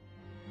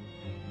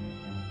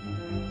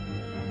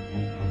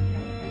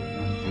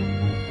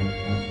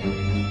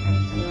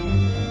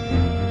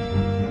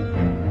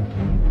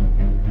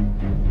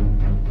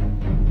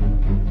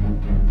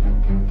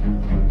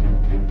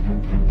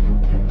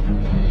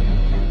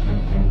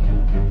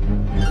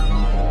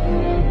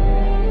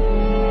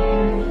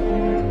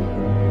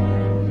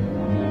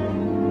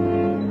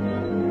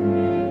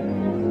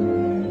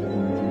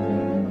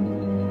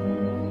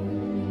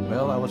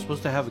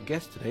supposed to have a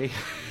guest today.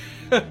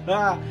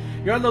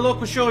 You're on the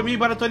local show with me,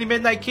 about 20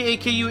 midnight,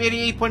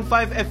 KAKU 88.5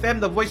 FM,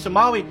 the voice of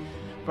Maui,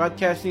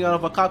 broadcasting out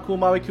of Akaku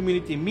Maui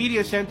Community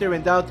Media Center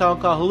in downtown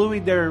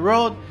Kahului, Derry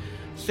Road.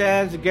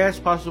 Sans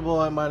guest, possible.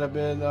 I might have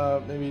been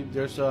maybe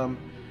there's some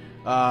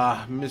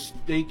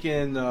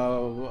mistaken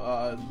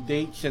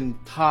dates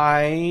and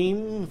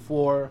time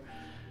for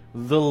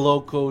the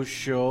local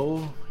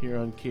show here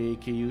on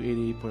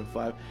KAKU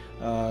 88.5.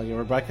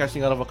 We're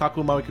broadcasting out of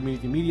Akaku Maui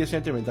Community Media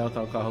Center in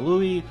downtown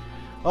Kahului.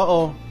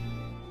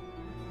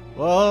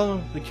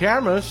 Well, the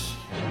cameras.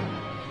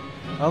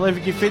 I don't know if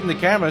you can fit in the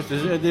cameras.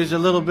 There's a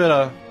little bit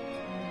of.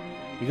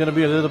 You're gonna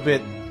be a little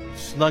bit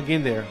snug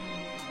in there,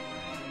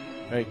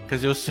 right?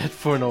 Because it was set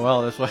for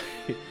Noel. That's why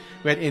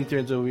we had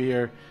interns over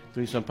here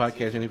doing some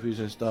podcast interviews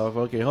and stuff.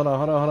 Okay, hold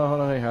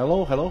on. Hey,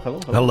 hello.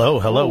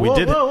 Hello. We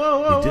did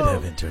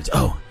have interns.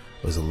 Oh,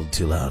 it was a little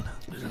too loud.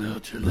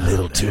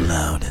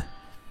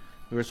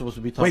 We were supposed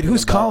to be talking. Wait,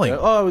 who's calling?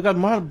 Oh, we got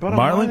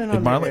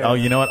Marlon. Oh,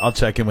 you know what? I'll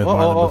check in with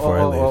Marlon before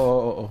I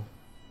leave.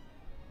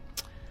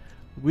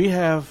 We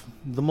have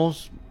the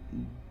most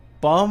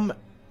bum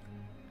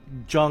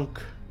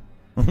junk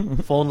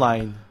phone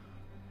line.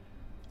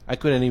 I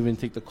couldn't even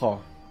take the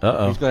call.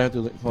 He's gonna have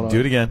to hold on. Do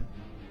it again.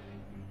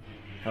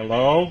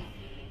 Hello.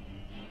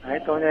 Hi,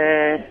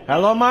 Tony.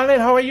 Hello, Marlon.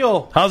 How are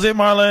you? How's it,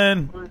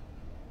 Marlon?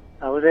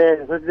 How's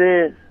it? What's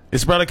this?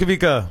 It's Brother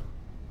Kavika.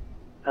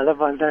 Hello,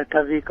 Brother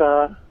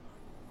Kavika.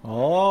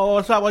 Oh,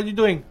 what's up? What are you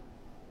doing?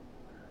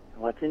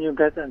 Watching you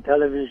guys on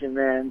television,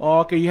 man. Oh,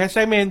 okay, you have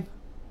segment.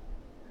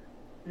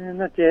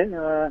 Not yet.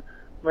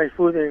 My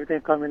food,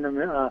 everything coming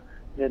to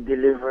they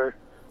deliver.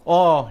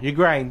 Oh, you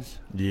grinds.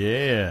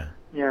 Yeah.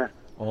 Yeah.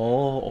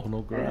 Oh,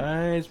 no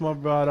grinds, my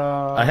brother.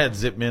 I had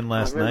Zipmin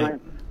last night.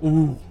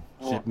 Ooh,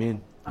 Zipmin.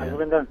 Are we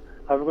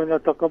gonna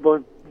talk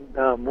about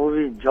the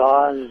movie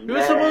Jaws?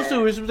 We're supposed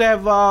to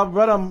have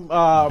brother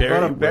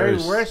Barry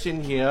Worth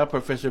in here,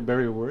 Professor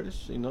Barry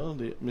Worth. You know,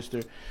 the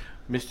Mr.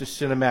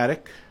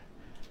 Cinematic.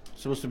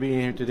 Supposed to be in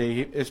here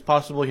today. It's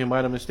possible he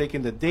might have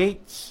mistaken the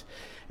dates.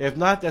 If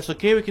not, that's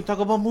okay. We can talk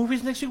about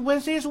movies next week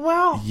Wednesday as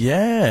well.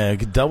 Yeah,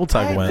 double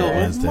talk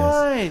Wednesdays.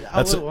 I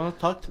want to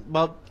talk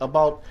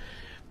about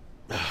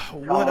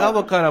what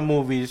other kind of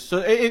movies.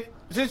 So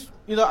since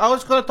I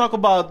was going to talk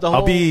about the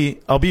whole.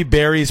 I'll be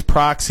Barry's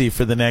proxy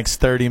for the next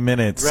 30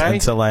 minutes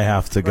until I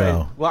have to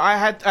go. Well,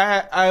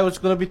 I was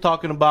going to be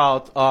talking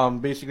about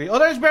basically. Oh,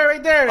 there's Barry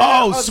right there.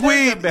 Oh,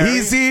 sweet!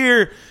 He's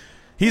here.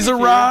 He's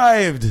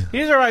arrived.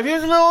 He's arrived.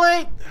 He's a little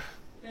late.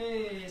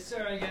 Hey,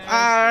 sorry guys.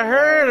 I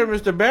heard of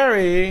Mr.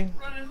 Barry.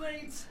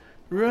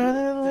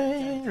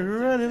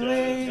 Running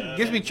late.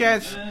 Gives me a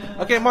chance.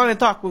 Okay, I'm on and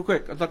talk real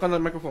quick. I'll talk on the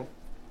microphone.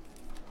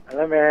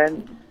 Hello,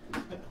 man.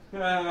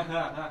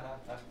 I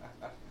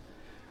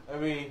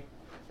mean,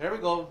 here we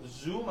go.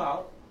 Zoom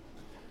out.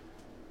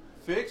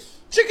 Fix.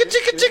 Chicka.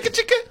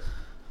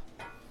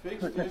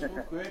 Fix this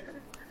real quick.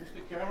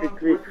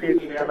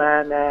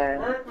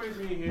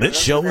 This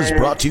show is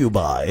brought to you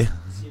by.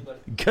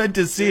 Good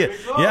to see it.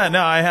 Yeah,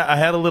 no, I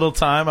had a little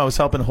time. I was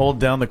helping hold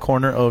down the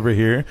corner over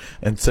here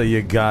until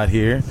you got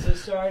here. So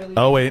sorry to leave.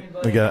 Oh wait,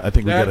 I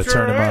think we got to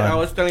turn him on. I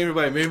was telling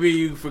everybody, maybe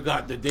you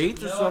forgot the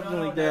dates or something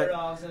like that.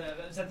 I was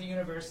at the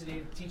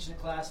university teaching a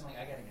class. I'm like,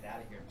 I gotta get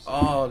out of here.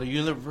 Oh, the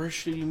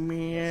university,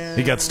 man.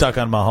 He got stuck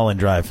on Mulholland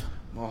Drive.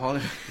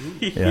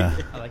 Yeah.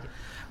 I like it.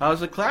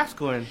 How's the class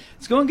going?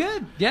 It's going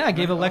good. Yeah, I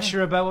gave a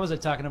lecture about, what was I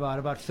talking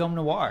about film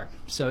noir.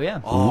 So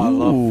yeah. Oh, I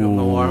love film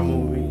noir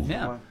movies.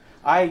 Yeah.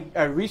 I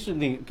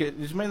recently,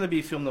 this might not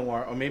be film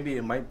noir, or maybe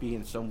it might be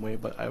in some way,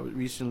 but I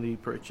recently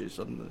purchased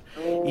on the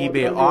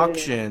eBay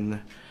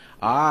auction.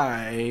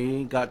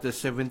 I got the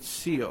Seventh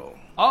Seal.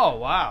 Oh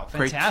wow,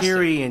 fantastic!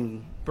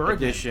 Criterion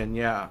edition,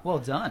 yeah. Well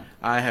done.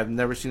 I have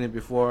never seen it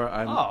before.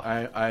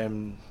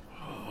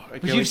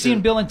 But you've seen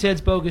Bill and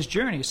Ted's Bogus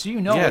Journey, so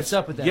you know what's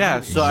up with that. Yeah,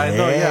 movie. so I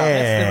know. Yeah,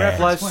 that's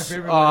the reference point for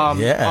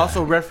everybody.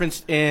 Also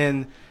referenced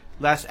in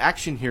Last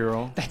Action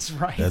Hero. That's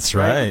right. Ian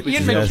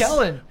Ian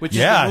McKellen. Which is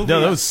the movie.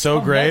 That was so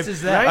great.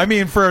 That? I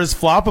mean, for as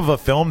flop of a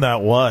film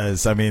that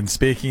was, I mean,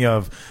 speaking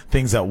of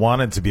things that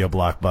wanted to be a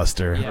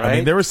blockbuster, I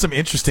mean, there were some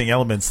interesting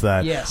elements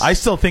that I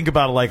still think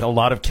about, like a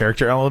lot of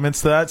character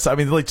elements to that. So I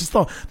mean, like just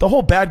the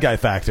whole bad guy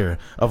factor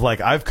of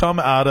like I've come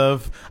out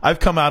of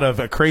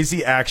a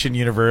crazy action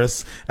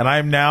universe, and I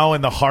am now in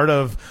the heart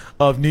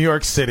of New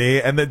York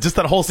City, and then just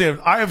that whole scene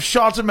of I have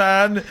shot a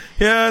man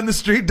here in the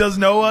street, does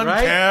no one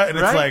care? And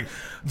it's like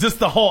just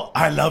the whole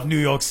I love New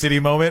York City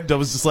moment. That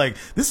was just like,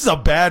 this is a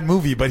bad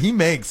movie, but he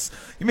makes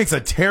a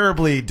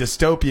terribly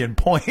dystopian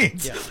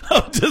point.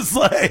 Of just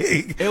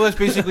like it was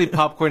basically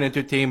popcorn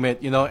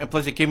entertainment, and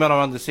plus it came out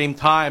around the same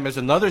time as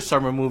another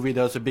summer movie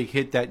that was a big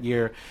hit that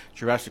year,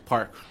 Jurassic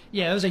Park.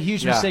 Yeah, it was a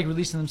huge mistake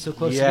releasing them so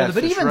close together.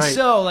 But even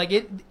so, like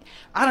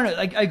I don't know.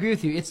 Like I agree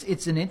with you.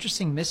 It's an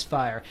interesting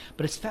misfire,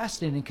 but it's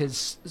fascinating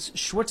because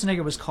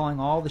Schwarzenegger was calling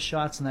all the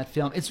shots in that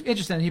film. It's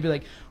interesting. He'd be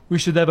like, "We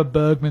should have a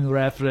Bergman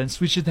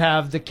reference. We should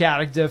have the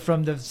character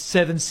from the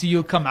Seventh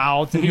Seal come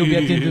out, and he'll be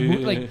at the end of the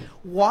movie." Like,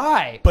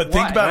 why? But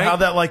think about how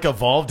that like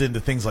evolved into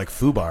things like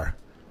FUBAR.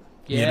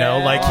 You know,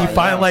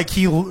 like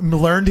he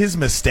learned his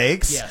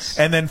mistakes. Yes.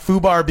 And then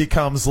Fubar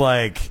becomes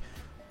like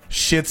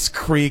Schitt's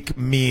Creek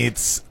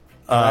meets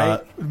True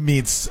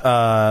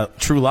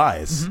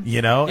Lies,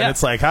 you know? Yeah. And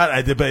it's like,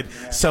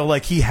 so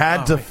like he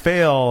had to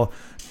fail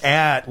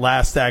at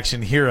Last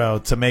Action Hero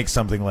to make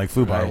something like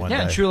Fubar one day.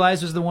 Yeah, and True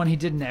Lies was the one he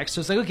did next.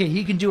 So it's like, okay,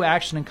 he can do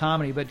action and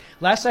comedy, but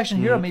Last Action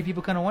Hero made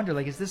people kind of wonder,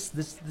 like, is this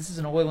is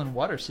an oil and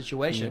water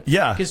situation?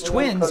 Yeah. Because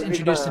Twins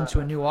introduced him to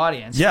a new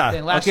audience. Yeah.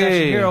 And Last Action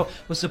Hero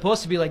was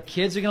supposed to be like,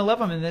 kids are going to love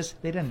him in this.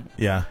 They didn't.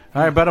 Yeah.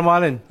 All right, Brother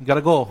Marlon, you got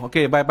to go.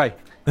 Okay, bye-bye.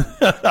 I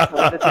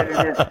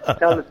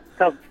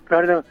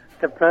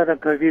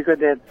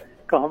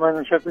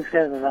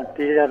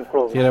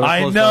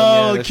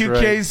know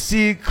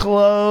QKC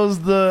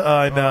closed the.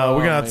 I know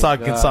we're gonna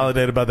talk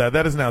Consolidate about that.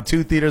 That is now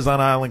 2 theaters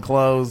on Island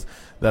closed.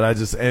 That I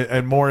just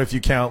and more if you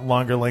count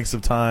longer lengths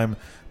of time.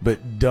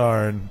 But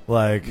darn,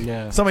 like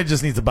somebody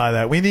just needs to buy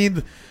that. We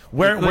need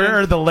where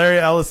are the Larry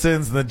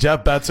Ellisons and the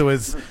Jeff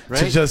Bezos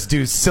to just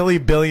do silly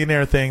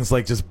billionaire things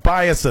like just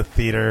buy us a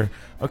theater.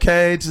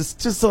 Okay,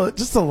 just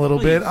a little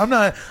bit. I'm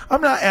not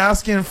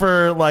asking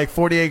for like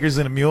 40 acres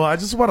and a mule. I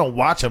just want to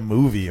watch a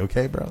movie.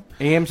 Okay, bro.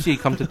 AMC,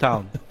 come to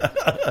town.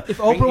 If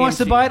Oprah wants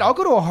to buy it, I'll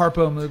go to a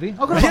Harpo movie.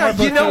 I'll go to a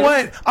Harpo you know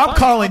what? I'm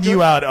calling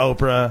you out,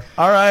 Oprah.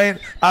 All right.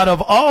 Out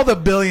of all the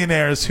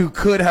billionaires who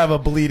could have a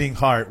bleeding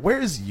heart,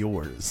 where's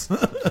yours?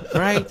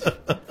 Right.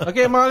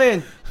 Okay,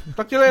 Marlon.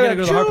 Talk to you later. We gotta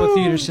go to the Harpo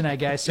Theaters tonight,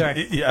 guys.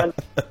 Sorry. Yeah.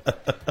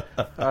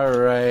 All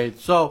right.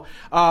 So,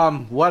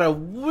 what I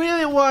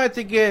really wanted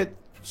to get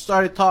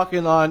started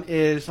talking on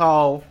is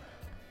how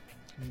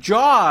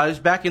Jaws,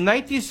 back in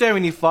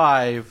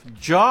 1975,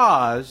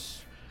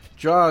 Jaws.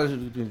 Oh,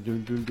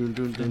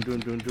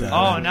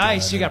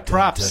 nice. You got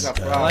props.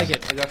 I like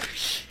it.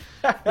 It's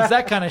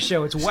that kind of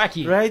show. It's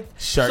wacky. Right?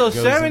 Shark So,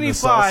 goes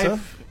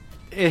 75,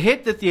 it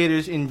hit the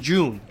theaters in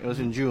June. It was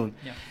in June.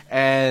 Yeah.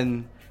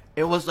 And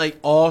it was like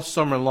all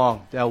summer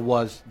long. That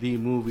was the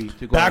movie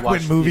to go Back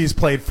watch. when movies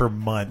played for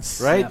months.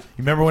 Right? Yeah. You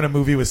remember when a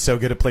movie was so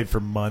good it played for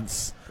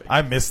months?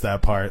 I missed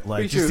that part.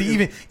 Like just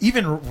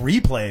even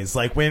replays,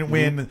 like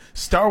when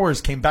Star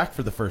Wars came back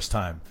for the first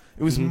time.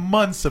 It was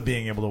months of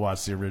being able to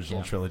watch the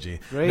original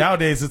trilogy. Right.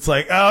 Nowadays it's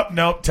like, oh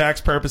nope, tax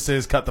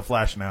purposes, cut the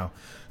Flash now.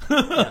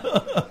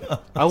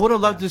 I would have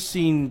loved to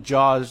seen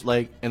Jaws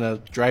like in a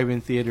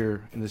drive-in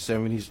theater in the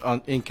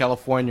 70s in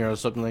California or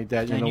something like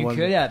that. You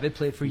could have it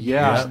played for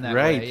years in that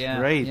way.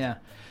 Yeah.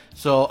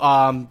 So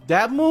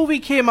that movie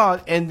came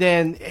out, and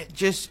then it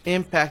just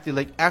impacted.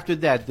 Like after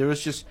that, there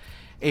was just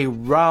a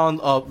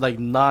round of like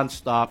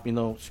nonstop. You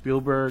know,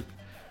 Spielberg,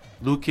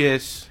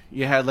 Lucas.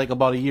 You had like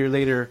about a year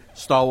later,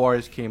 Star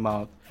Wars came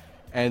out,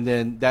 and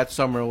then that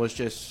summer was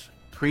just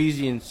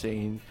crazy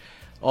insane.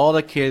 All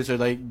the kids are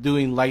like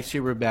doing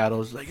lightsaber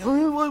battles. Like,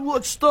 oh,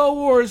 what Star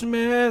Wars,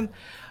 man?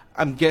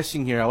 I'm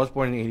guessing here. I was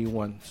born in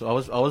 '81, so I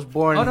was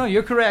born. Oh no,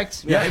 you're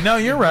correct. Yeah, no,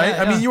 you're right.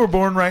 I mean, you were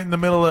born right in the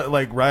middle of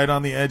like right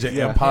on the edge of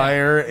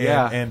Empire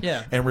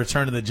and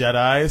Return of the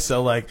Jedi.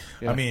 So like,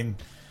 I mean.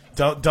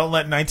 Don't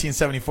let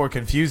 1974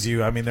 confuse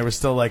you. I mean, there was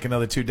still like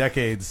another 2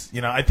 decades. You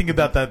know, I think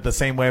about that the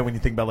same way when you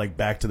think about like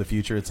Back to the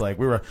Future. It's like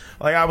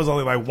I was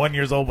only like 1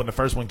 year old when the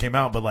first one came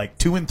out, but like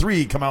 2 and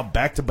 3 come out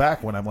back to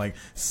back when I'm like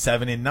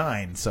 7 and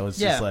 9. So it's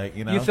just like,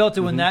 you know, you felt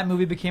it when that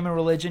movie became a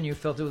religion. You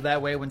felt it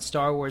that way when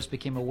Star Wars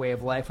became a way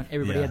of life. When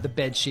everybody had the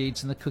bed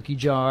sheets and the cookie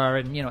jar,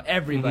 and you know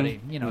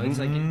everybody. You know, it's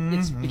like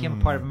it's became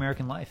a part of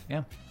American life.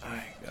 Yeah.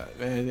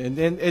 And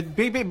it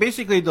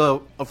basically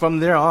from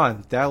there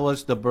on, that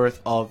was the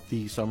birth of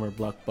the summer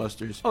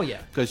blockbusters. Oh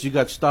yeah, because you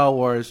got Star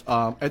Wars.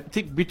 I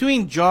think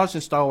between Jaws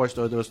and Star Wars,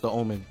 though, there was The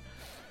Omen.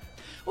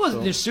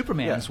 Well, there's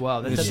Superman as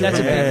well. That's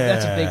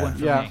a big one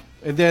for me.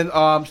 And then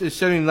in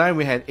 '79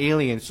 we had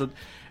Alien. So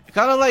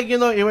kind of like, you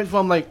know, it went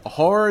from like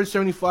horror in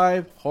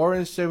 '75, horror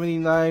in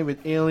 '79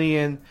 with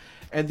Alien,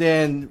 and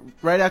then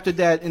right after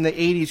that in the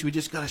 '80s we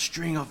just got a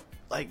string of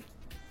like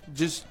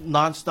just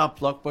nonstop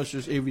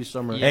blockbusters every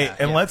summer. Hey,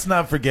 and let's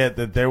not forget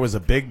that there was a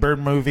Big Bird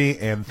movie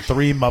and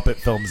 3 Muppet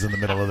films in the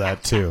middle of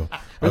that too.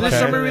 Were there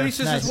summer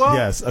releases as well?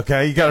 Yes.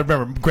 Okay, you got to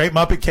remember Great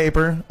Muppet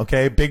Caper.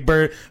 Okay, Big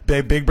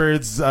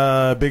Bird's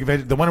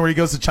the one where he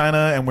goes to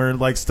China and we're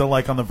like still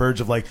like on the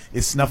verge of like,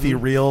 is Snuffy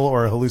real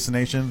or a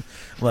hallucination?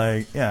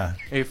 Like, yeah.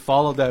 Hey,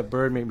 Follow That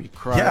Bird made me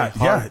cry.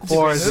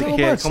 Hardcore as a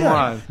kid. Come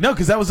on. No,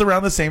 because that was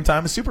around the same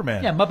time as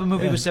Superman. Yeah, Muppet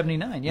movie was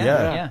 '79.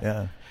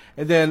 Yeah.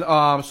 And then,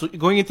 so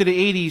going into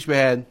the 80s, we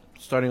had,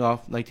 starting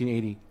off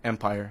 1980,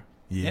 Empire.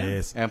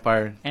 Yes.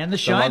 Empire. And The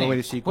Shining.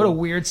 What a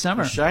weird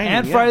summer. Shining,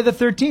 and Friday the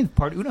 13th,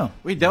 part uno.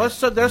 Wait, that was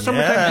summertime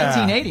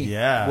 1980.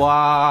 Yeah.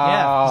 Wow.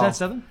 Yeah. Is that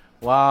Southern?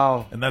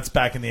 Wow. And that's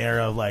back in the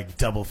era of like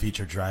double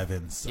feature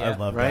drive-ins. I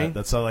love that.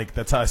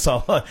 That's how I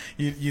saw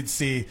you'd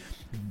see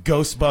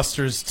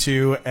Ghostbusters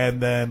 2 and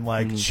then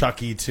like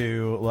Chucky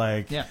 2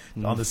 like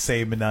on the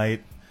same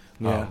night.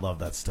 Oh, I love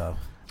that stuff.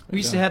 We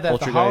used to have that at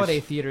the Holiday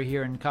Theater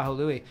here in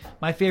Kahului.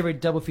 My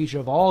favorite double feature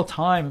of all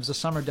time, it was a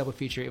summer double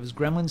feature. It was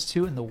Gremlins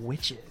 2 and The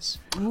Witches.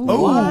 Ooh,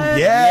 oh,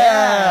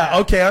 yeah.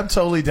 Okay, I'm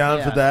totally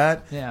down for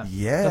that. Yeah.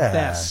 Yeah. The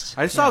best.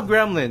 I saw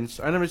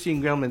Gremlins. I never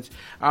seen Gremlins.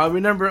 I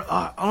remember,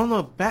 I don't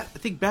know, I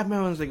think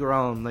Batman was like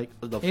around like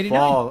the 89.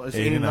 fall. It's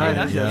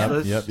 89.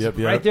 Yep.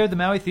 Right there at the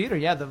Maui Theater.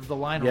 Yeah, the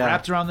line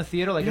wrapped around the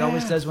theater like it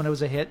always does when it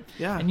was a hit.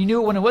 Yeah. And you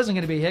knew it when it wasn't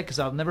going to be a hit because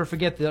I'll never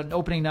forget the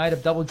opening night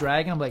of Double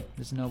Dragon. I'm like,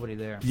 there's nobody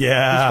there.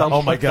 Yeah.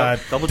 Oh, my God.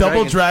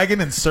 Double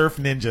Dragon and Surf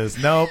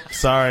Ninjas. Nope.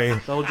 Sorry.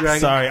 Double Dragon.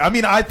 Sorry. I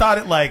mean, I thought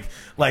it like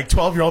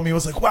 12-year-old me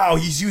was like, wow,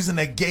 he's using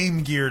a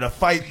Game Gear to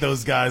fight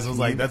those guys. I was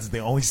like, that's the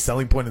only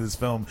selling point of this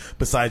film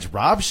besides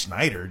Rob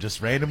Schneider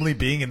just randomly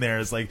being in there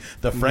as like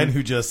the friend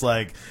who just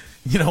like,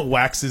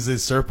 waxes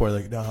his surfboard.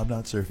 Like, no, I'm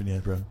not surfing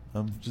yet, bro.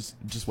 I'm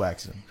just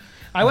waxing.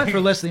 I went for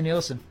Leslie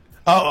Nielsen.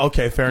 Oh,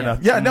 okay, fair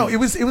enough. Yeah, no, it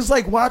was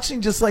like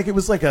watching just like it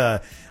was like I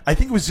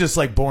think it was just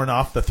like born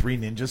off the Three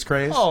Ninjas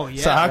craze. Oh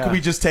yeah. So how could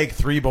we just take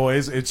three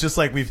boys? It's just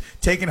like we've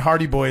taken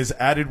Hardy Boys,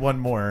 added one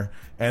more,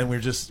 and we're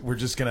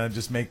just gonna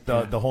just make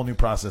the whole new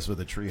process with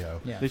a trio.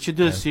 Yeah. They should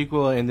do a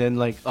sequel and then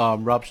like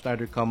Rob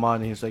Schneider come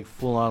on and he's like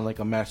full on like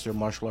a master of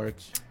martial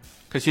arts.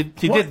 Because he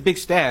did Big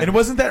Stan. And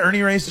wasn't that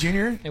Ernie Reyes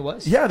Jr.? It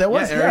was. Yeah, that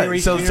was. Ernie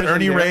Reyes So Jr. it's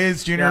Ernie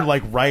Reyes Jr.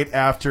 like right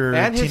after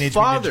and Teenage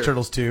Mutant Ninja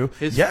Turtles 2.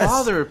 His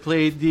father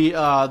played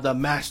the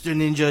master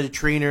ninja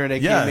trainer that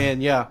came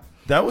in. Yeah.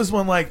 That was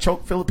one like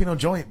choke Filipino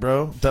joint,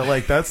 bro.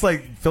 That's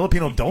like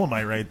Filipino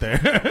Dolomite right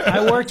there.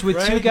 I worked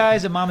with two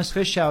guys at Mama's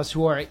Fish House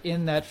who are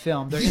in that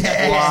film. They're in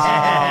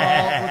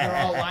that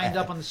they're all lined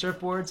up on the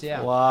surfboards.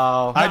 Yeah.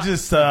 Wow.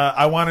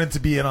 I wanted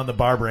to be in on the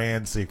Barbara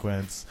Ann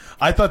sequence.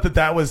 I thought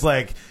that was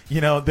like,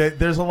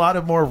 there's a lot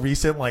of more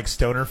recent like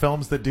stoner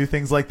films that do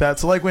things like that.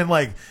 So like when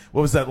like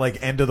what was that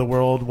like End of the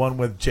World one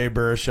with Jay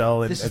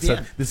Baruchel and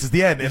This is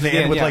the end and they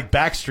end with like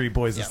Backstreet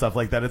Boys and stuff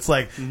like that. It's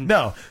like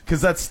no,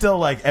 because that's still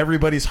like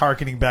everybody's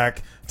harkening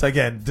back to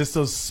again just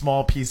those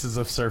small pieces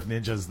of surf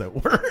ninjas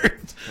that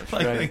worked.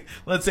 like,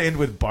 let's end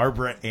with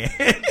Barbara Ann.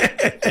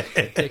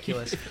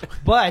 Ridiculous.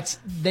 But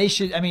they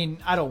should. I mean,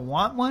 I don't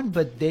want one,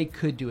 but they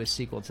could do a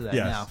sequel to that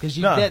now because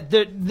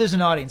there's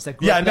an audience that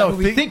grew up that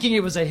movie thinking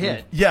it was a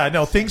hit. Yeah,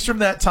 no, things from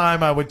that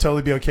time I would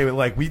totally be okay with.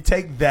 Like we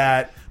take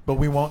that, but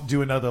we won't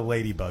do another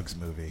Ladybugs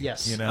movie.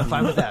 Yes, I'm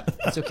fine with that.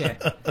 It's okay.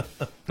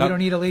 We don't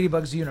need a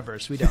Ladybugs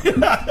universe. We don't.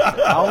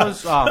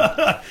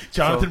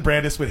 Jonathan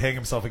Brandis would hang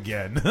himself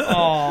again.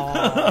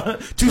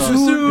 Too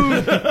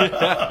soon.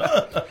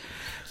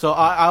 So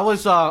I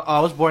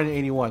was born in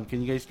 81.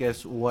 Can you guys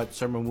guess what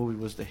summer movie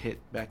was the hit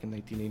back in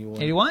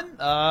 1981?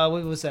 81?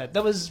 What was that?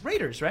 That was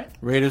Raiders, right?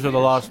 Raiders of the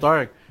Lost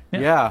Ark.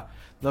 Yeah.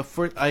 The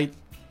first I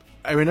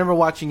remember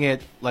watching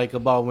it like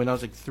about when I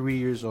was like 3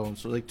 years old.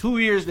 So like 2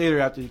 years later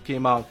after it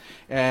came out,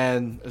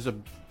 and it was I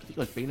think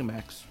like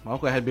Betamax. My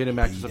uncle had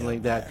Betamax or something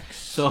like that.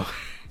 So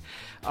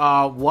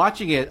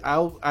watching it,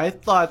 I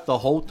thought the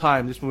whole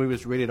time this movie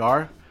was rated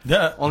R.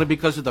 Yeah. Only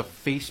because of the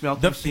face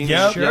melting scene.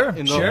 Yeah,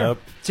 sure.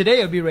 Today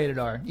it would be rated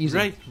R.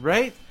 Easy.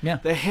 Right. Yeah.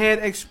 The head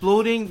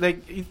exploding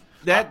like.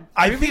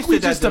 I think we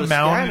just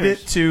amounted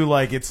it to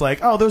like it's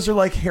like those are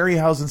like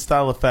Harryhausen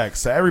style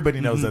effects. So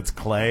everybody knows that's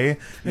clay.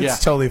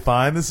 It's totally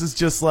fine. This is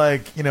just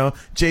like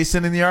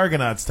Jason and the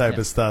Argonauts type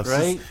of stuff.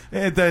 Right.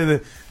 So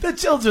the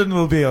children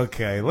will be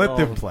okay. Let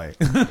them play.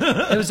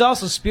 It was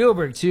also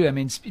Spielberg too. I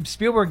mean,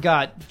 Spielberg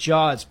got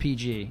Jaws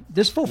PG.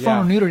 There's full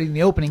frontal nudity in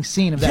the opening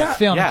scene of that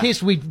film. In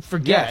case we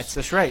forget. Yes,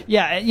 that's right.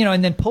 Yeah,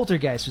 and then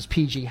Poltergeist was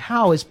PG.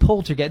 How is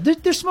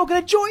Poltergeist? They're smoking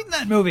a joint in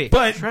that movie. But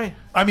that's right.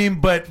 I mean,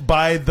 but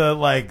by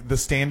the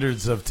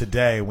standards of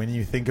today, when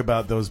you think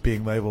about those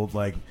being labeled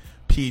like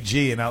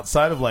PG and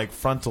outside of like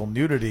frontal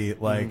nudity,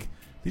 like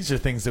these are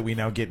things that we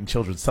now get in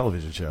children's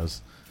television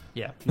shows.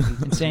 Yeah,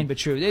 insane but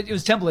true. It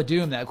was Temple of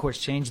Doom that, of course,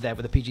 changed that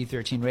with a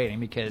PG-13 rating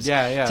because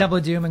yeah. Temple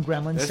of Doom and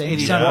Gremlins. That's same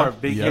 84, summer.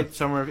 big hit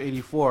summer of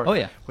 84. Oh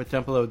yeah, with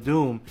Temple of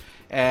Doom.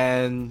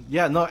 And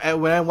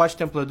when I watched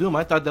Temple of Doom,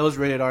 I thought that was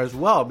rated R as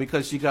well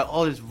because you got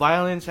all this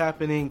violence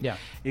happening. Yeah,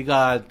 you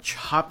got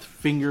chopped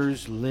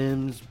fingers,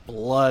 limbs,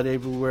 blood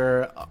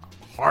everywhere,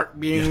 heart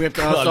being ripped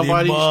out of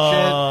somebody's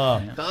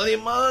chest.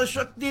 Kalima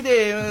shakti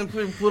de,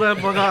 pura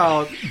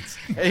out.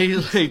 And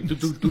he's like,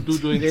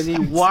 and then he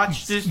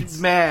watched this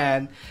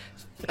man,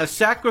 a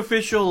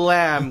sacrificial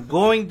lamb,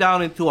 going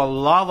down into a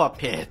lava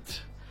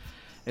pit.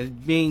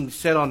 And being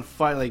set on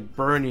fire, like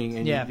burning,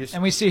 and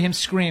and we see him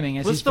screaming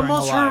as he's burning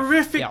alive. It's the most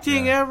horrific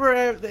thing ever.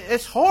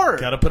 It's horror.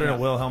 Got to put in a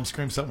Wilhelm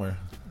scream somewhere,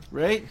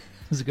 right?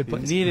 That's a good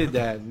point. Needed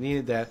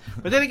that.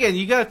 But then again,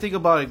 you got to think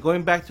about it.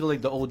 Going back to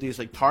like the old days,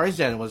 like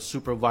Tarzan was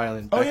super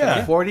violent. Back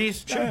in the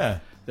 40s.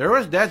 Sure. There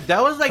was that.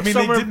 That was like. I mean,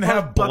 they didn't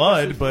have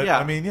blood, but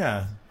I mean,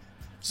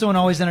 Someone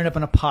always ended up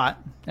in a pot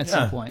at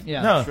some point.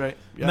 Yeah, no, that's right.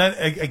 Yeah. And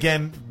then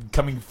again,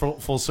 coming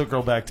full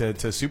circle back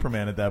to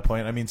Superman at that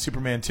point. I mean,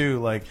 Superman 2.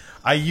 Like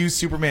I use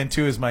Superman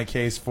 2 as my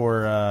case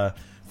for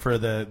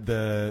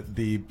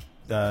the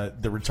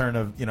the return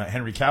of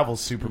Henry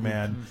Cavill's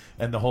Superman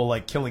and the whole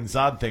like killing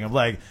Zod thing. I'm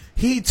like,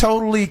 he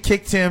totally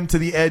kicked him to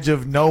the edge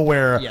of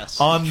nowhere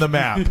on the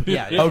map.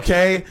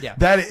 Okay,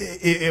 that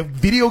if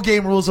video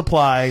game rules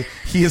apply.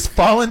 He has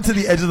fallen to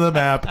the edge of the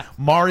map.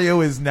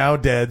 Mario is now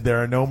dead.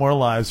 There are no more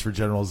lives for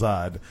General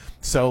Zod.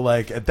 So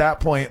like at that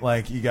point,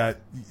 like you got,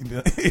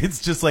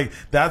 it's just like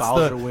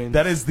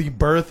that is the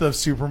birth of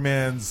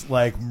Superman's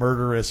like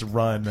murderous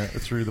run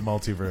through the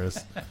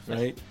multiverse,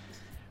 right?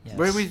 Yes.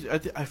 Where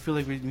I feel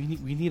like we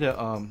need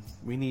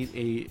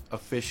a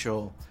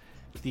official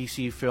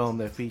DC film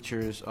that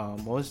features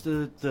what was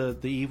the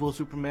evil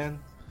Superman?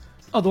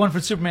 Oh, the one for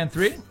Superman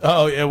 3?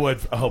 Oh, it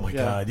would. Oh my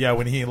God, yeah.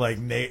 When he like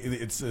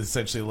it's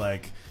essentially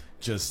like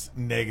just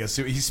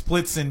he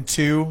splits in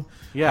two.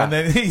 Yeah, and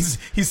then he's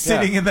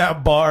sitting in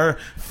that bar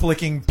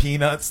flicking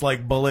peanuts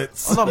like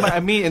bullets. Oh, no, I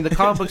mean in the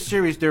comic book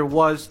series there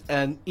was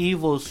an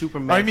evil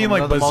Superman. I mean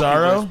like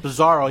Bizarro?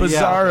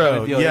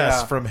 Bizarro,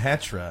 yes, from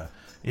Hetra.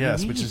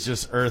 Yes, which is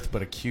just Earth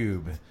but a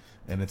cube,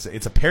 and it's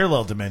a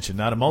parallel dimension,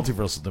 not a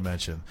multiversal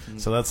dimension.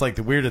 So that's like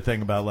the weirder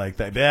thing about like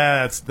that.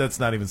 That's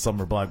not even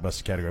summer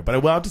blockbuster category. But I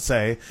will have to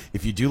say,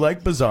 if you do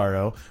like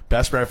Bizarro,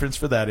 best reference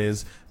for that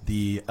is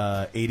the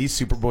 80s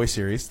Superboy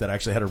series that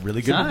actually had a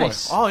really good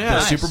nice. Oh yeah,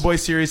 the Superboy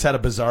series had a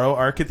Bizarro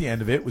arc at the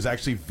end of it. It was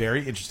actually very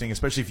interesting,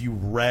 especially if you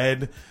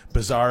read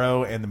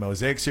Bizarro and the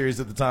Mosaic series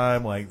at the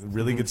time. Like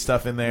really good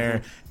stuff in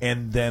there.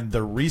 And then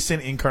the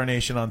recent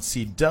incarnation on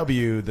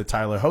CW, the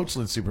Tyler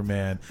Hoechlin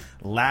Superman,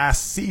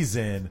 last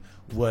season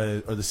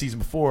or the season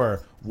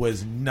before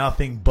was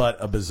nothing but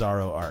a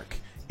Bizarro arc.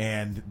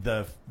 And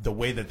the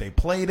way that they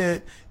played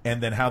it,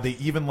 and then how they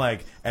even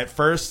like at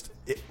first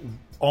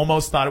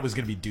almost thought it was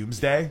going to be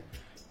Doomsday,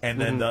 and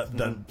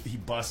then he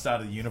busts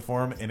out of the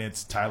uniform and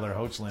it's Tyler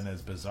Hoechlin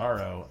as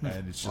Bizarro,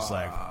 and it's just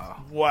like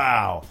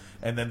wow.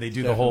 And then they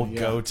do the whole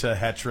go to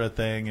Hetra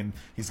thing, and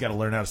he's got to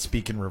learn how to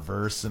speak in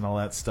reverse and all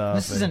that stuff.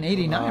 This is in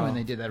 '89 when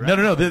they did that, right?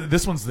 No.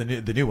 This one's the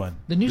new one.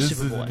 The new Superboy. This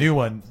is the new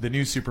one. The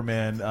new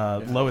Superman,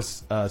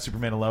 Lois,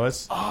 Superman and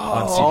Lois.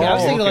 On CW. I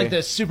was thinking like the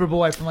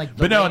Superboy from like.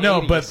 But no.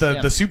 80s. But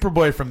the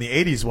Superboy from the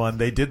 '80s one,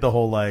 they did the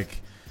whole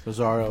like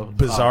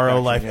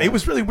Bizarro life. Yeah. It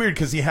was really weird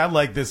because he had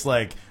like this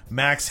like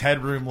Max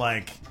Headroom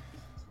like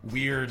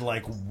weird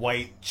like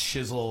white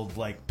chiseled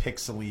like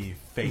pixely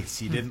face.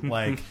 He didn't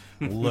like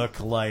look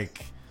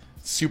like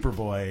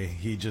Superboy.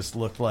 He just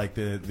looked like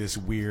this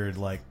weird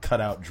like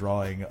cutout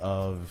drawing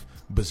of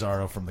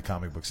Bizarro from the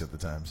comic books at the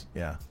times.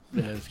 Yeah,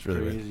 it's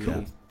really weird. Cool.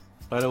 Yeah.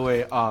 By the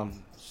way,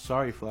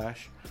 sorry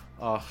Flash.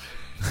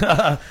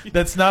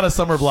 That's not a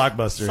summer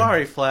blockbuster.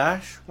 Sorry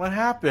Flash. What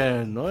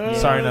happened?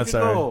 Sorry, not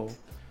sorry. Go?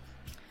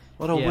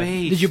 What a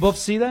waste. Did you both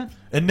see that?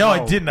 And no,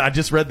 I didn't. I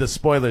just read the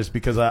spoilers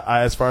because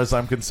I as far as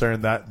I'm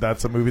concerned,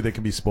 that's a movie that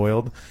can be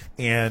spoiled.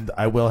 And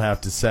I will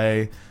have to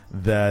say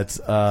that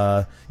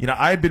I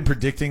had been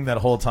predicting that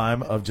whole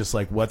time of just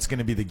like what's going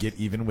to be the get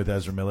even with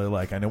Ezra Miller.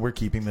 Like I know we're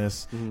keeping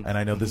this, and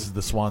I know this is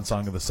the swan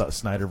song of the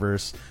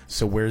Snyderverse.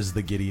 So where's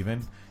the get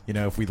even?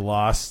 If we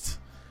lost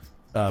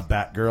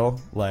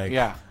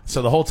Batgirl,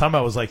 so the whole time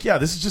I was like,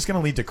 this is just going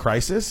to lead to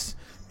Crisis.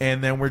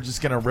 And then we're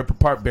just going to rip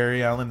apart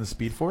Barry Allen and the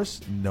Speed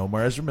Force. No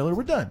more Ezra Miller.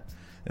 We're done.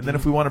 And then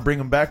if we want to bring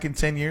him back in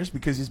 10 years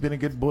because he's been a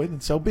good boy,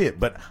 then so be it.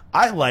 But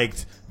I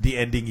liked the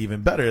ending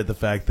even better, the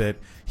fact that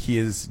he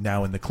is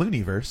now in the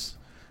Clooneyverse.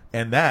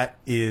 And that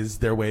is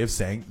their way of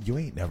saying, you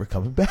ain't never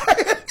coming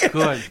back.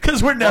 Good.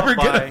 Because we're never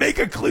going to make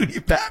a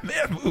Clooney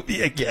Batman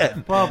movie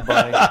again.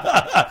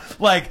 Bye-bye.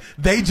 Like,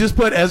 they just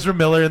put Ezra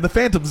Miller in the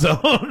Phantom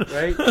Zone.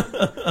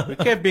 Right? We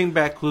can't bring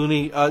back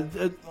Clooney.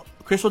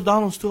 Chris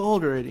O'Donnell's too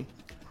old already.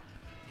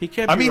 He'd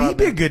be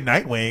a good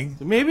Nightwing.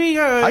 Maybe,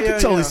 I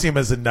could totally see him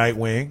as a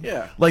Nightwing.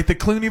 Yeah. Like the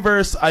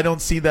Clooneyverse, I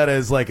don't see that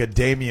as like a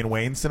Damian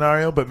Wayne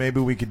scenario, but maybe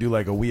we could do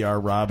like a We Are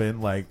Robin,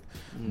 like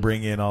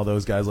bring in all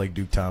those guys like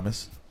Duke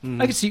Thomas.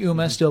 I could see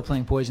Uma still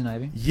playing Poison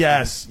Ivy.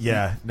 Yes,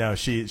 yeah. No,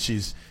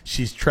 she's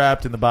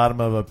trapped in the bottom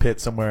of a pit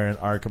somewhere in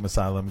Arkham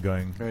Asylum,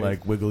 going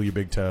like wiggle your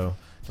big toe,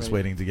 just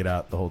waiting to get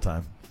out the whole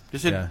time.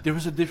 There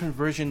was a different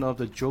version of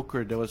the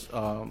Joker that was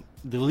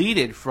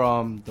deleted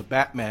from the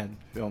Batman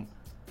film.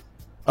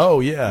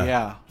 Oh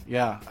yeah,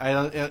 yeah. I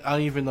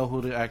don't even know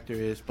who the actor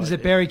is. But is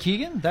it Barry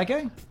Keoghan? That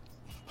guy?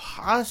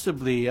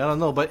 Possibly, I don't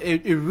know. But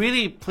it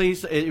really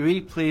plays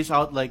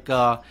out like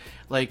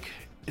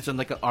it's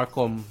like an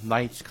Arkham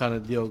Knights kind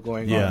of deal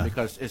going on,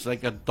 because it's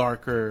like a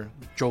darker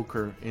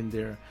Joker in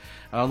there.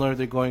 I don't know if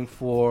they're going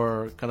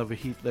for kind of a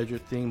Heath Ledger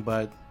thing,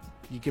 but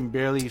you can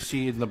barely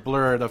see in the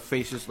blur the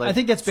faces. Like I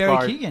think that's Barry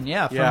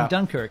Keoghan, from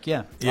Dunkirk,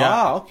 Yeah.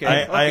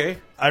 Okay.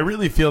 I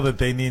really feel that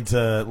they need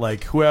to,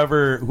 like,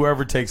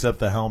 whoever takes up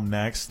the helm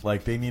next,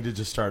 like, they need to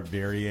just start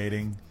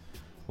variating,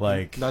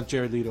 like not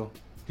Jared Leto.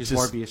 He's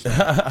Morbius.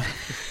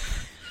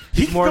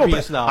 He's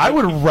Morbius now. I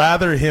would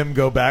rather him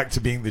go back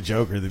to being the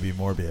Joker than be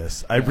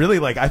Morbius.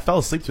 I fell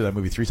asleep through that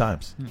movie 3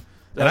 times,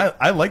 and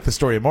I like the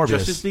story of Morbius.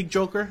 Justice League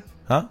Joker.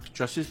 Huh?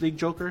 Justice League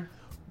Joker.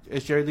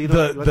 Is Jared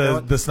Leto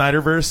the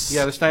Snyderverse?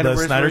 Yeah, the Snyder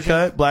version?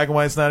 Cut, black and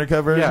white Snyder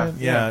cut version.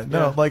 Yeah.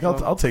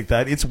 I'll take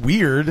that. It's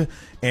weird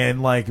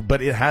and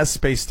but it has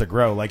space to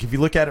grow. Like if you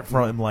look at it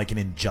from an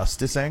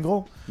injustice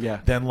angle,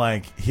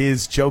 then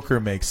his Joker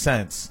makes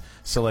sense.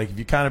 So if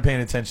you're kind of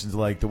paying attention to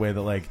the way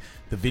that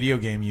the video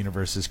game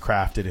universe has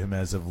crafted him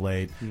as of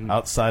late,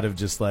 outside of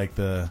just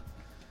the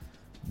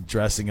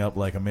dressing up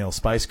like a male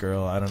Spice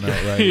Girl, I don't know.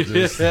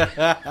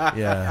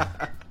 Yeah.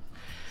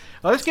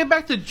 Well, let's get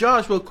back to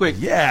Jaws real quick.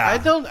 Yeah.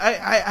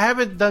 I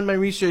haven't done my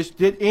research.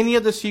 Did any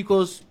of the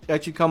sequels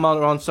actually come out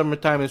around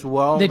summertime as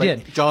well? They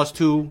did. Jaws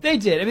 2? They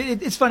did. I mean,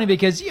 it's funny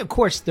because, of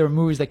course, there were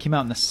movies that came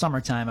out in the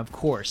summertime, of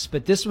course.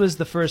 But this was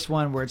the first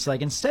one where it's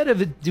instead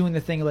of it doing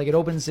the thing it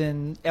opens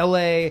in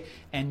L.A.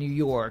 and New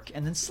York,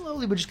 and then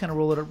slowly we just kind of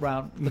roll it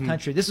around the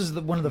country. This was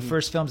one of the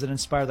first films that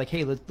inspired,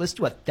 hey, let's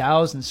do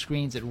 1,000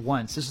 screens at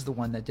once. This is the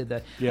one that did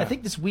that. Yeah. I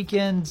think this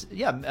weekend,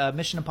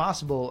 Mission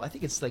Impossible, I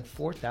think it's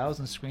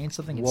 4,000 screens,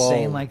 something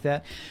insane like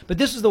that. But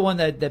this was the one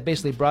that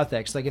basically brought that.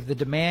 Because if the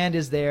demand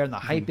is there and the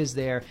hype is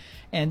there,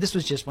 and this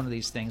was just one of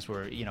these things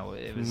where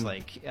it was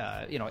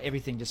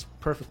everything just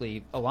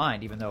perfectly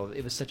aligned, even though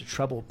it was such a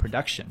troubled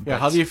production. Yeah.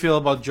 How do you feel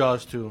about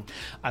Jaws 2?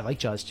 I like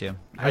Jaws 2.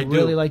 I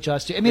really like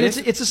Jaws 2. I mean, it's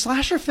a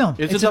slasher film.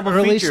 It's a double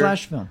early feature.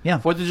 slasher film. Yeah.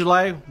 4th of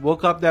July.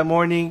 Woke up that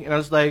morning and I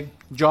was like,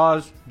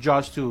 Jaws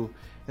 2.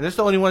 And that's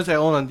the only ones I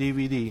own on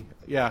DVD.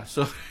 Yeah,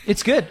 so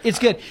it's good. It's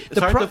good. It's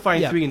hard to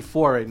find 3 and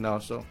 4 right now.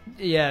 So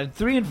 3 and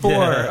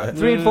 4,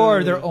 3 and 4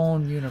 are their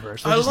own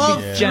universe. I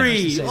love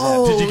 3.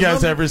 Did you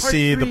guys ever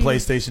see the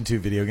PlayStation 2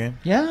 video game?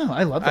 Yeah,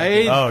 I love that.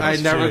 I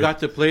never got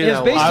to play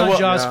that. It's based on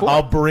Jaws 4.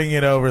 I'll bring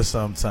it over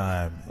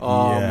sometime.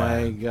 Oh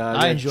my God!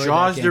 I enjoyed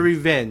Jaws that the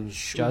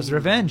Revenge. Jaws the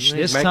Revenge.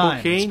 This Michael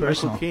time,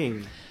 Michael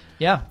Caine.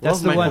 Yeah,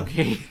 that's Love the one.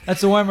 Caine.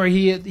 That's the one where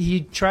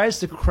he tries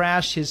to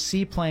crash his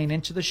seaplane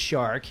into the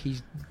shark. He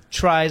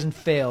tries and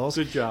fails.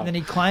 Good job. And then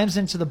he climbs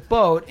into the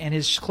boat, and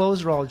his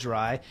clothes are all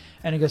dry.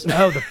 And he goes,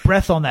 "Oh, the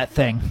breath on that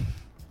thing."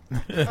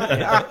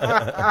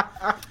 Yeah,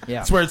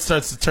 that's where it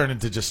starts to turn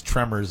into just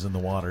Tremors in the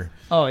water.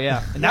 Oh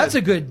yeah, and that's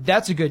a good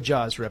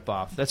Jaws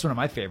ripoff. That's one of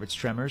my favorites,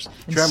 Tremors.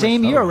 And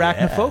same year,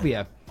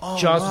 Arachnophobia.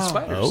 Jaws with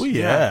spiders. Oh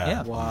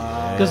yeah.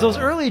 Wow. Because those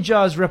early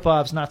Jaws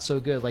ripoffs not so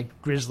good, like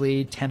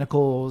Grizzly,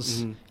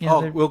 Tentacles.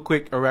 Real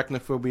quick,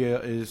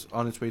 Arachnophobia is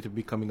on its way to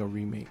becoming a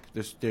remake.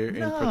 They're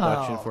in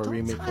production for a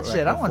remake. Touch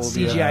it. I want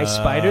CGI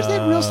spiders. They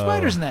have real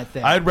spiders in that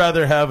thing. I'd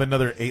rather have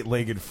another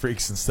 8-legged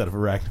freaks instead of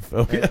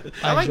Arachnophobia.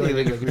 I like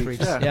 8-legged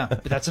freaks. Yeah,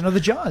 but that's another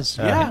Jaws.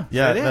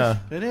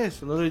 It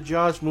is another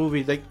Jaws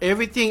movie. Like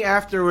everything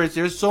afterwards,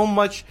 there's so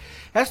much.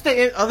 That's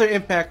the other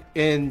impact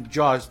in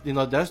Jaws.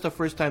 That's the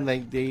first time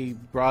they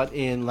brought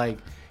in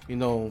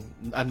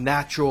a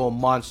natural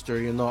monster.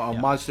 A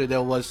monster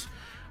that was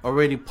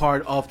already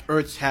part of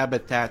Earth's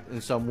habitat in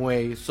some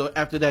way. So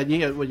after that, you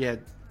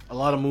had a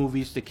lot of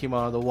movies that came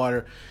out of the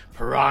water.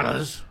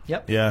 Piranhas.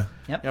 Yep. Yeah.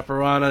 Yeah,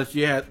 piranhas.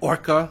 You had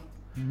Orca,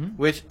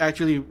 which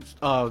actually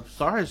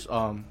stars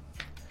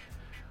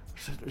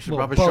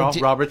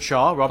Robert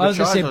Shaw. I was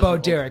going to say Bo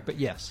Derek, but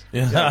yes.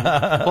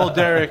 Bo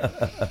Derek.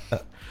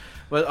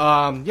 But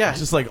it's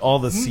just all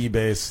the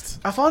sea-based.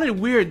 I found it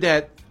weird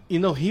that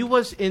he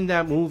was in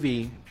that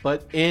movie,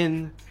 but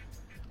in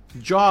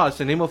Jaws,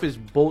 the name of his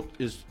boat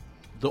is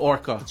the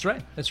Orca.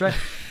 That's right.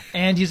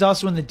 And he's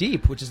also in The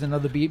Deep, which is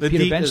another Peter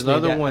Deep Benchley is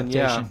another one.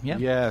 Yeah.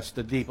 Yes,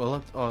 The Deep.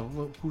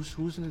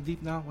 Who's in The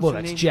Deep now?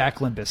 That's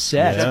Jacqueline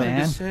Bisset,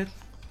 man. Bisset?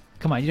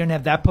 Come on, you didn't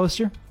have that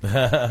poster?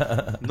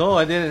 No,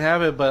 I didn't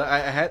have it, but I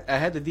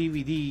had the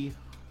DVD.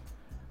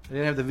 I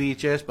didn't have the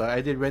VHS, but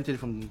I did rent it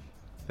from.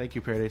 Thank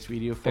you, Paradise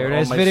Video. For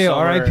Paradise all my Video,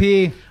 summer,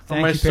 R.I.P. For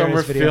my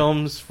summer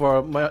films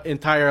for my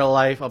entire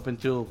life up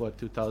until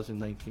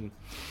 2019.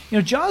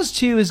 Jaws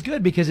 2 is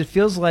good because it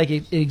feels like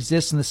it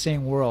exists in the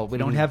same world. We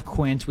don't have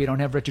Quint, we don't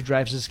have Richard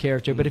Dreyfuss'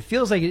 character, but it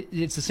feels like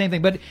it's the same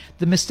thing. But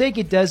the mistake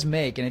it does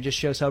make, and it just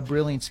shows how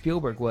brilliant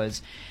Spielberg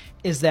was,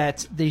 is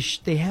that they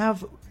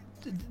have.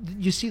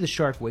 You see the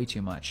shark way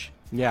too much.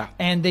 Yeah,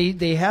 and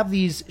they have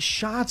these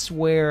shots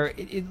where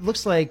it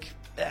looks like.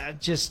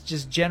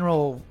 Just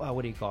general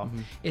what do you call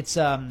them? It's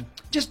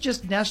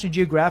just National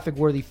Geographic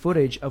worthy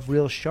footage of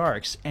real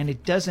sharks, and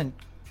it doesn't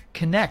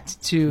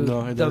connect to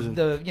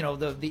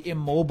the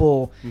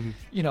immobile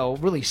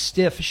really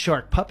stiff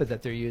shark puppet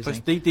that they're using.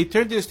 They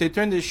turned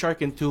this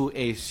shark into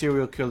a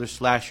serial killer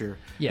slasher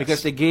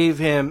because they gave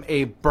him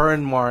a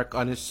burn mark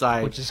on his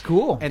side, which is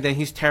cool, and then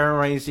he's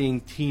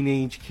terrorizing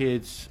teenage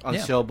kids on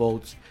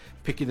sailboats,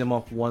 picking them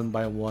up one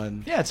by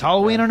one. Yeah, it's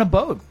Halloween on a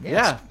boat.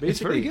 Basically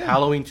it's pretty good.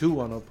 Halloween 2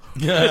 on a boat.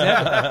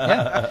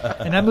 Yeah.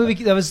 And that movie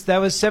that was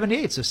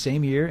 78, so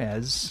same year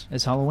as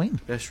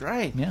Halloween. That's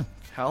right. Yeah,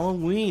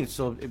 Halloween.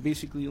 So it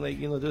basically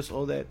just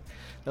all that.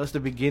 That was the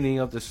beginning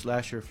of the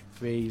slasher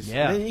phase.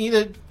 Yeah. And then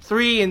either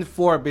 3 and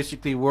 4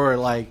 basically were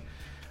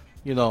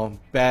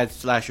bad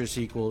slasher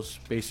sequels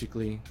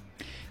basically.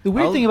 The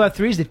weird thing about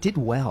 3 is it did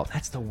well.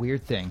 That's the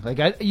weird thing.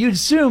 Like you'd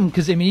assume,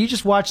 because I mean, you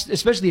just watched,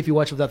 especially if you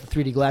watch without the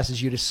 3D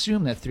glasses, you'd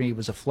assume that 3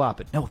 was a flop.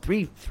 But no,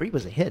 3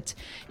 was a hit.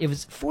 It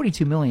was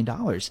 $42 million.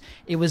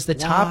 It was the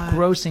top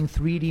grossing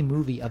 3D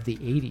movie of the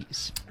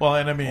 80s. Well,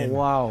 and I mean,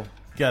 wow.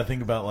 You gotta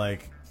think about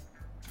like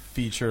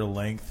feature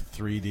length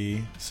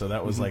 3D. So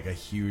that was like a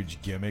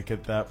huge gimmick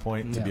at that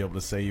point to be able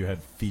to say you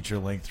had feature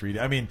length 3D.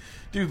 I mean,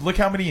 dude, look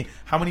how many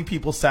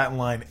people sat in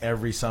line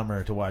every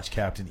summer to watch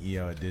Captain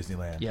EO at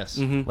Disneyland. Yes.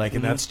 Like,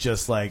 and that's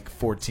just like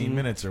 14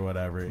 minutes or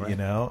whatever, you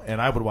know?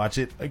 And I would watch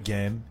it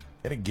again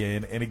and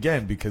again and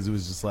again because it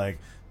was just like,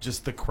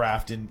 just the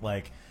craft in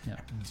like,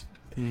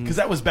 because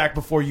that was back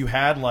before you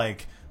had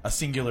like a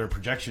singular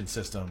projection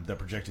system that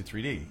projected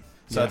 3D.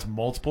 So that's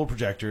multiple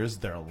projectors,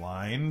 they're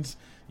aligned,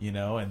 you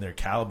know, and they're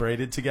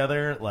calibrated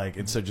together. Like,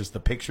 and so just the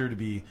picture to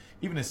be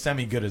even as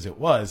semi-good as it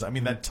was, I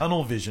mean, that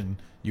tunnel vision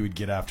you would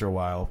get after a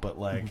while, but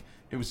like,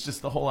 it was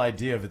just the whole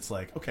idea of it's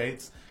like, okay,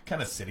 it's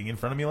kind of sitting in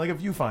front of me like a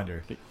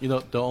viewfinder. You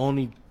know, the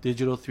only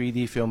digital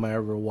 3D film I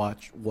ever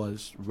watched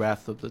was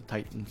Wrath of the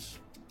Titans.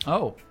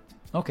 Oh,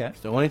 okay.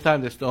 It's the only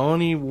time, that's the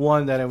only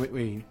one that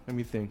wait, let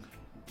me think.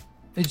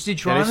 Did you see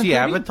Tron? Did I see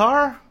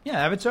Avatar?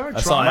 Yeah, Avatar.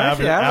 I saw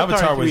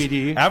Avatar was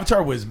 3D.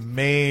 Avatar was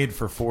made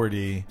for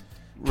 4D.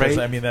 Right.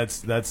 I mean,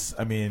 that's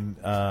I mean,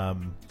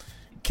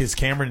 because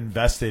Cameron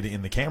invested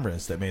in the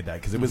cameras that made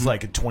that because it was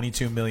like a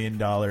 $22 million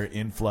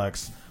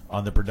influx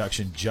on the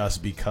production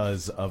just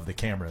because of the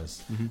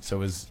cameras. So it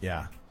was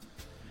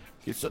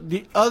Okay, so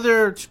the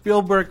other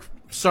Spielberg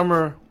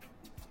summer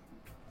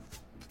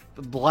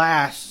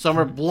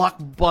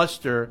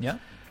blockbuster. Yeah.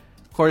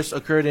 Of course,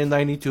 occurred in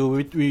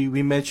 '92.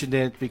 We mentioned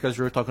it because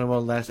we were talking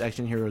about Last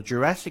Action Hero,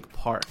 Jurassic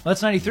Park. Well,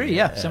 that's 93,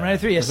 summer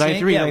 93. It's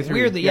 93, 93.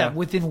 Weirdly,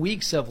 within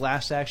weeks of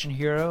Last Action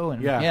Hero.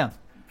 And,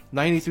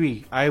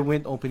 93. I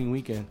went opening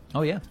weekend.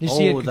 Oh, yeah. Did you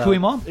see it at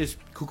Kukui Mall? It's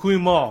Kukui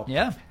Mall.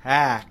 Yeah.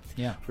 Packed.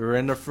 Yeah. We were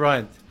in the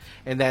front.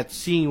 And that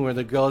scene where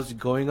the girl's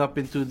going up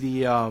into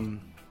the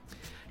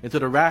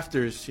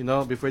rafters, you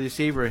know, before they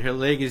save her. Her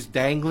leg is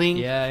dangling.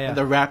 Yeah. And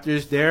the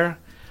raptor's there.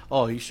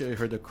 Oh, you should have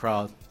heard the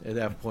crowd at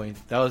that point.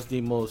 That was the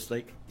most,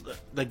 like,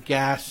 the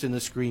gas and the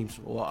screams.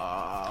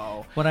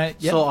 Wow.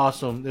 So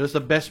awesome. It was the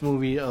best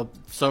movie of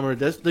summer.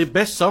 That's the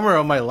best summer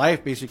of my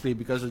life, basically,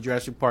 because of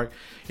Jurassic Park.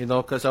 You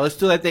know, because I was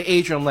still at the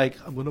age where I'm like,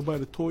 I'm going to buy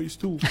the toys,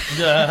 too.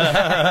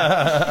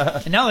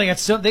 And now they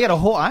got a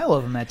whole aisle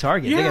of them at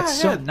Target. Yeah, they got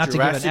so, not Jurassic to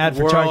give an ad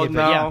for World Target,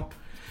 but now.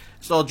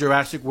 It's all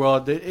Jurassic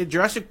World.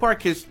 Jurassic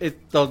Park is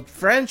the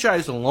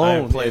franchise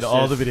alone. I played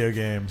all the video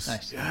games.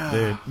 Nice.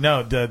 Yeah.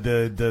 No,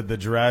 the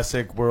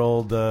Jurassic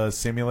World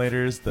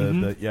simulators,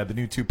 the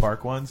new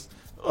 2-park ones.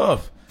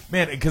 Oh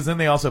man, because then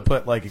they also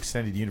put like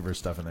extended universe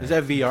stuff in there. Is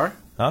that VR?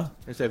 Huh?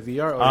 Is that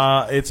VR?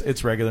 Or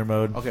It's regular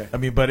mode. Okay. I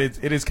mean, but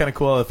it is kind of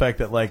cool the fact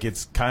that like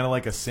it's kind of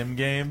like a sim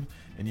game,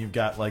 and you've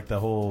got like the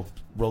whole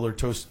roller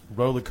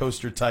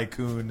coaster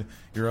tycoon,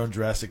 your own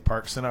Jurassic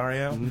Park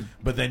scenario,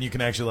 but then you can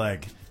actually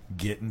like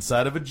get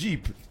inside of a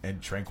Jeep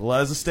and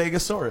tranquilize a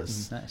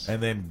Stegosaurus. Nice.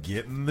 And then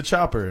get in the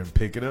chopper and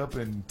pick it up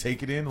and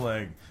take it in,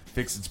 like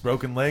fix its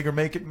broken leg or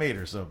make it mate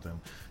or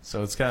something.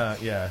 So it's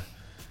kind of,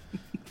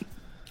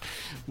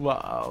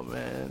 Wow,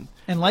 man.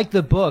 And like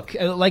the book,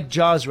 like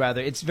Jaws,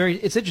 rather, it's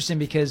interesting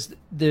because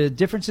the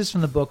differences from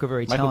the book are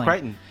very Michael telling.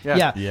 Crichton.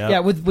 Yeah.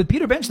 With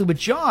Peter Benchley, with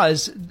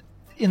Jaws,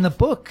 in the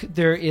book,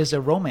 there is a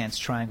romance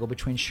triangle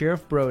between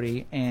Sheriff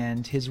Brody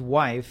and his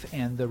wife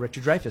and the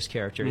Richard Dreyfuss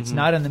character. It's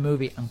not in the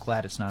movie. I'm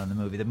glad it's not in the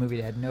movie. The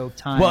movie had no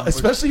time. Well,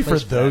 especially for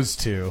those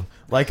two.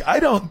 Like, I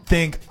don't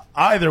think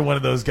either one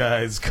of those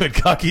guys could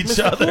cuck each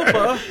other.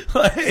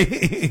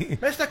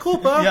 Mr.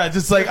 Cooper. Yeah,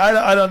 just like,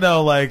 I don't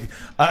know. Like,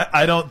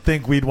 I don't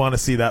think we'd want to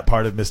see that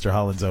part of Mr.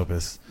 Holland's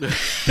opus. With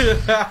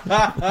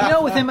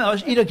him,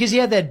 because he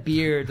had that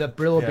beard, that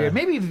Brillo beard.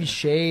 Maybe if he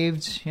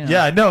shaved.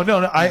 Yeah, no.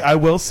 I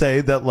will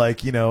say that,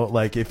 like,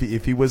 like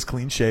if he was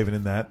clean shaven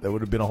in that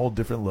would have been a whole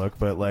different look.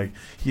 But like,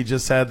 he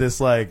just had this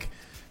like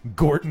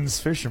Gorton's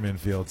fisherman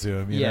feel to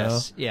him. You know?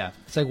 Yeah.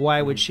 It's like,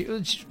 why would she?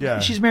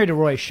 She's married to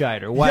Roy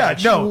Scheider. Why?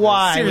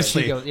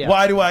 Seriously.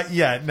 Why do I?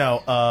 Yeah,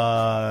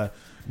 no.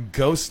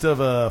 Ghost of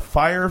a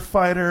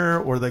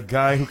firefighter or the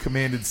guy who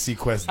commanded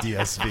Sequest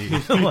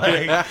DSV.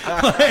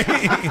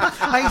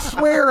 I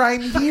swear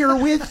I'm here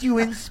with you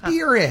in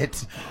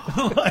spirit.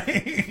 You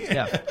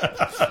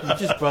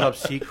just brought up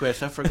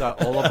Sequest. I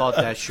forgot all about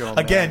that show.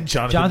 Again, man.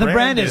 Jonathan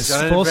Brandis.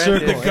 Full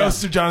circle. The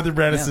ghost of Jonathan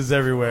Brandis is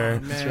everywhere.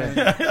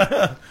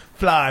 Man.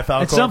 Fly,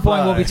 Falcon, at some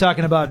point, fly. we'll be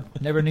talking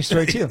about Never Ending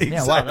Story 2. Exactly.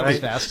 Yeah, wow, that was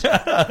fast.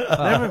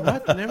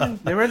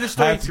 Never Ending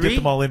Story 3? I have to get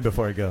them all in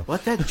before I go.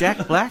 What, that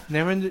Jack Black?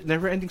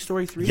 Never Ending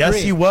Story 3?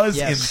 Yes, he was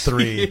in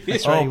 3.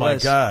 That's right, oh, my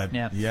God.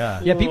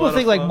 Yeah, people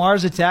think like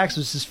Mars Attacks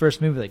was his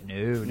first movie. Like, no.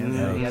 You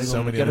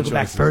gotta go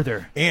back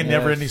further. And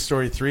Never Ending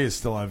Story 3 is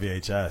still on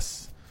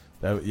VHS.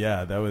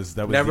 That was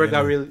never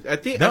got really. I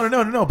think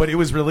no. But it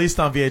was released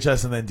on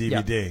VHS and then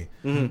DVD.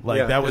 Yeah. Mm-hmm.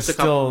 Like that was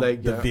still the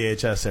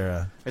VHS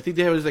era. I think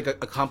there was like a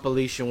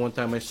compilation one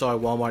time I saw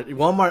at Walmart.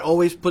 Walmart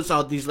always puts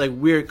out these like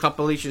weird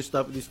compilation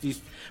stuff.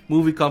 These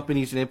movie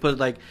companies, and they put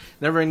like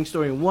Never Ending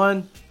Story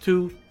 1,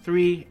 2,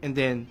 3, and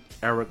then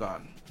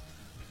Aragon.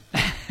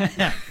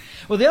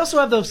 Well, they also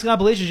have those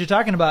compilations you're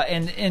talking about,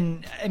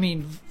 and I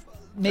mean,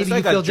 maybe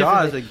you feel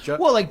differently.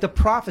 Well, like The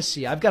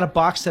Prophecy. I've got a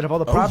box set of all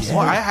the Prophecy. Yeah.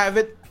 Oh, I have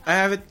it.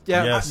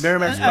 Yeah, yes.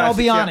 Miramax. I'll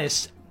be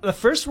honest. The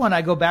first one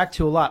I go back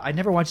to a lot. I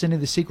never watched any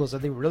of the sequels. Are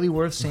they really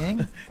worth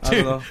seeing?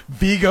 Dude,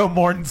 Viggo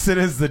Mortensen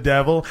is the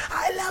devil.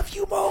 I love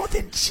you more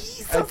than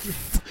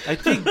Jesus. I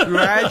think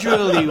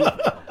gradually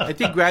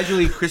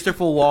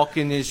Christopher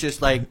Walken is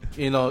just like,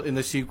 in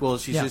the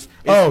sequels, he's just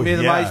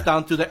minimized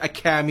down to a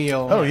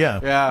cameo. Oh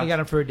yeah. I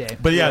got him for a day.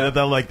 But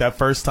like that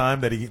first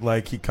time that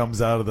he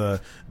comes out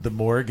of the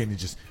morgue and he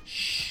just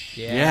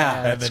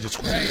and then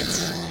just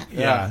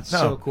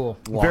so cool.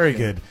 Very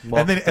good.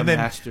 And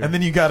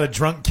then you got a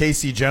drunk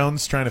Casey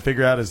Jones trying to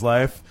figure out his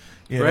life.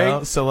 You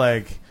know, so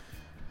like.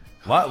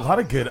 A lot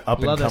of good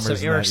up and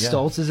comers. So Eric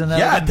Stoltz is in that.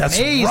 Yeah, that's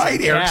amazing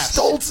right. Eric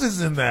Stoltz is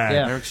in that.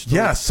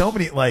 Yeah, so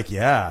many.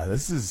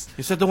 This is.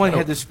 He said the one who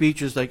had the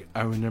speech was like,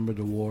 "I remember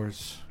the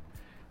wars,"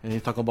 and he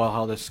talked about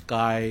how the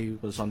sky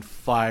was on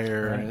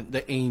fire and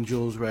the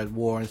angels were at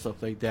war and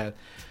stuff like that.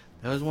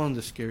 That was one of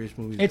the scariest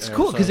movies. It's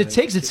cool because it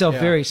takes itself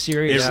very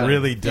seriously. It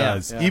really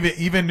does. Yeah.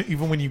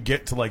 Even when you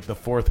get to like the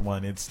fourth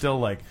one, it's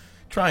still like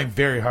trying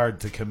very hard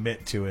to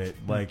commit to it.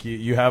 Like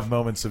you have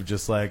moments of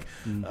just like,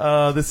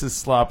 this is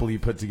sloppily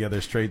put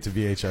together straight to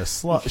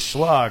VHS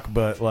schlock,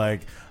 but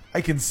like I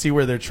can see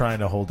where they're trying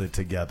to hold it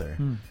together.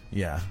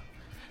 Yeah.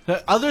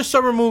 The other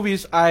summer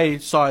movies I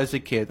saw as a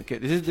kid. Okay,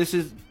 this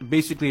is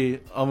basically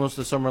almost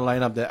the summer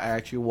lineup that I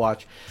actually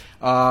watched.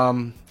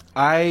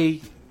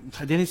 I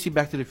didn't see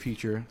Back to the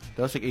Future.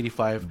 That was like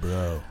 85.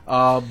 Bro.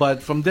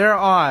 But from there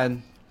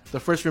on,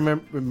 the first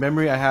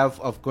memory I have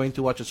of going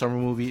to watch a summer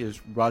movie is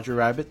Roger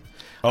Rabbit.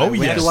 Oh, I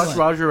went to watch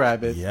Roger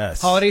Rabbit. Yes.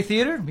 Holiday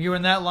Theater? You were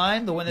in that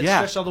line? The one that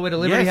stretched all the way to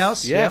Liberty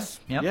House? Yes.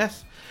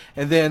 Yes.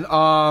 And then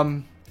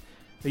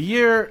the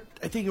year,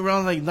 I think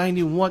around like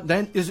 91.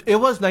 It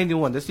was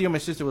 91. That's the year my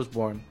sister was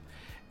born.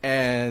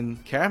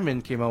 And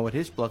Cameron came out with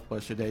his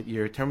blockbuster that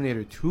year,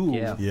 Terminator 2.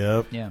 Yeah.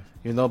 Yep.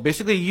 Yeah.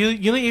 Basically, you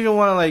don't even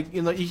want to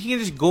you can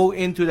just go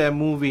into that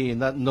movie and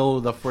not know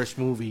the first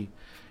movie.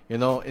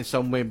 In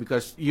some way,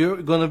 because you're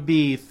gonna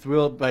be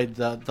thrilled by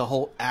the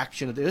whole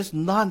action. It's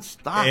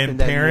nonstop. And in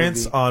that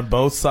parents movie. on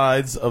both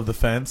sides of the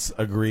fence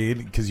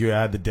agreed, because you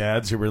had the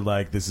dads who were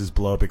like, "This is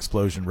blow up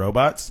explosion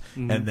robots,"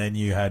 and then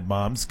you had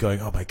moms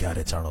going, "Oh my god,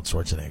 it's Arnold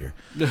Schwarzenegger,"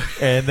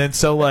 and then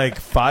so like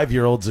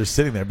 5-year-olds are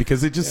sitting there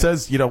because it just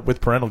says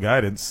with parental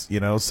guidance,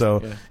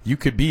 so you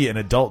could be an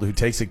adult who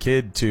takes a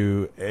kid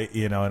to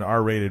an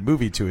R-rated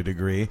movie to a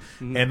degree,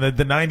 and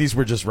the 90s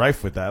were just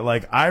rife with that.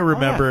 Like I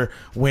remember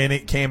when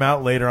it came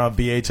out later on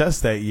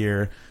VHS that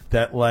year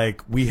that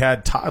like we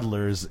had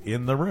toddlers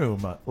in the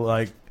room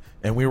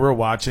and we were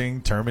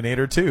watching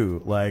Terminator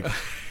 2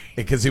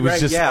 because it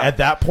was just at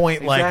that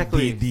point like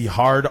the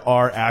hard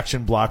R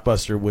action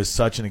blockbuster was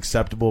such an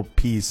acceptable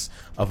piece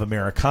of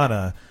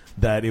Americana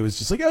that it was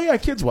just like, oh yeah,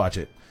 kids watch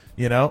it.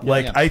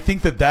 I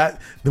think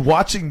that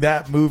watching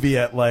that movie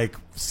at like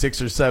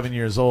 6 or 7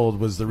 years old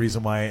was the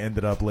reason why I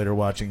ended up later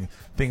watching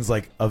things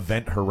like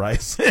Event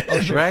Horizon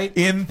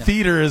in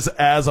theaters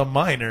as a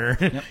minor,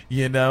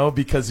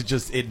 because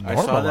it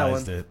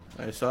normalized it.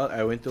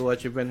 I went to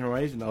watch Event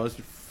Horizon. I was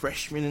a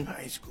freshman in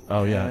high school.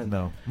 Oh yeah,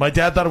 no. My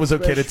dad thought it was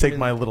okay to take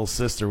my little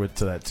sister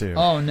to that too.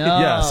 Oh no.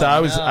 Yeah, so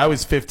I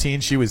was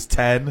 15, she was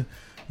 10.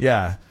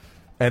 Yeah.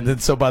 And then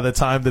so by the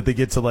time that they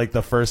get to like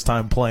the first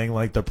time playing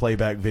like the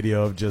playback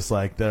video of just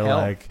like they're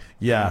like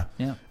yeah.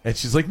 And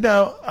she's like,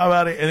 no, I'm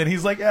out of it. And then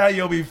he's like, yeah,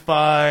 you'll be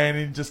fine.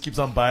 And he just keeps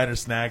on buying her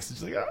snacks. And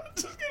she's like, I'm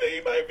just gonna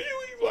eat my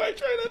feelings while I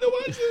try not to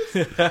watch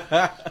this.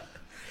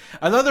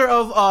 Another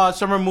of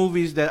summer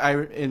movies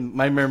that in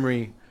my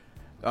memory,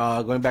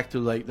 going back to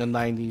like the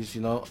 90s,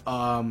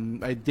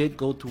 I did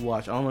go to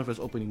watch. I don't know if it was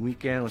opening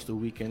weekend, it was the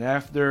weekend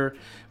after,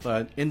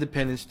 but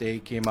Independence Day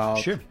came out.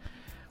 Sure.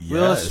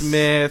 Will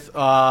Smith,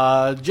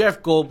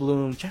 Jeff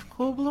Goldblum. Jeff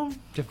Goldblum?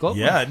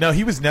 Yeah, no,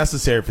 he was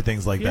necessary for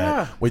things like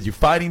that. Whether you're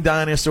fighting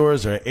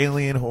dinosaurs or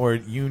alien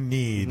horde, you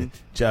need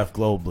Jeff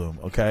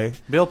Goldblum, okay?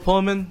 Bill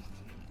Pullman.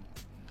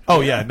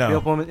 Oh, yeah, no.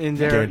 Bill Pullman in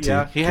there.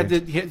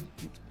 Guaranteed.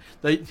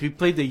 He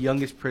played the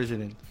youngest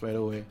president right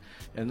away.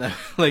 And now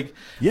that I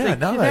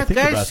think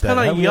guy's about that,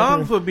 kind of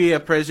young to be a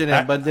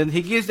president, but then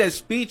he gives that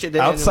speech. At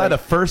the outside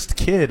of First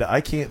Kid, I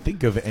can't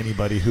think of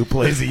anybody who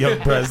plays a young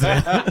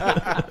president.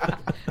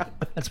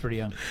 That's pretty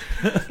young.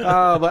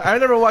 But I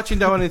remember watching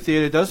that one in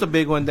theater. That was a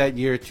big one that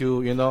year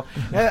too. And,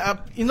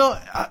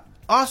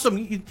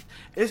 awesome.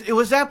 It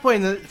was that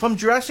point from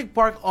Jurassic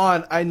Park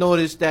on. I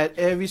noticed that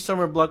every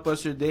summer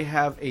blockbuster they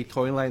have a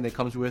toy line that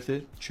comes with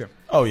it. Sure.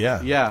 Oh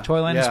yeah, yeah.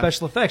 Toy line and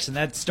special effects, and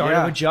that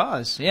started with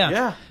Jaws.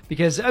 Yeah.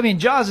 Because I mean,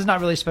 Jaws is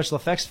not really a special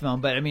effects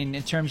film, but I mean,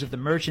 in terms of the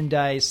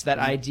merchandise, that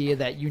idea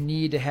that you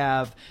need to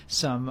have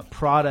some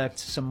product,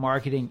 some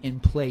marketing in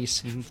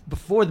place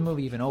before the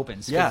movie even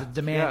opens. Yeah. The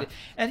demand,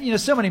 and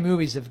so many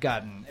movies have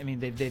gotten. I mean,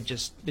 they've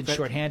just been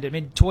shorthanded. I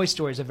mean, Toy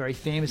Story is a very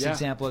famous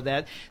example of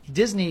that.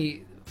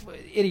 Disney,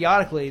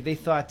 idiotically, they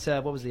thought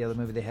what was the other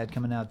movie they had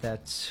coming out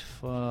that.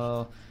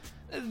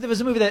 There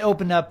was a movie that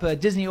opened up.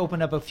 Disney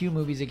opened up a few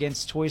movies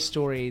against Toy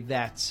Story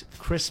that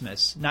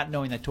Christmas, not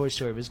knowing that Toy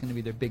Story was going to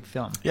be their big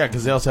film. Yeah,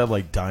 because they also had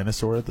like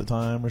Dinosaur at the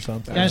time or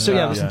something. Dinosaur,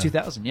 it was in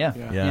 2000.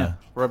 Yeah.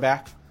 We're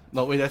back.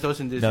 No, wait, that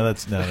wasn't Disney. No,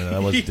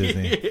 that wasn't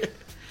Disney.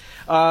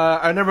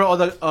 I remember all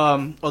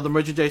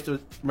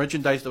the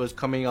merchandise that was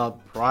coming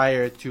out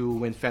prior to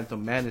when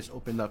Phantom Menace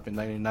opened up in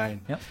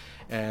 '99. Yep.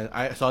 And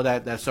I saw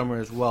that summer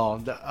as well.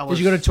 Did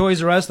you go to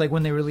Toys R Us like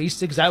when they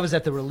released it? Because I was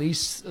at the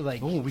release.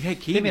 Like, we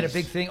had KBs. They made a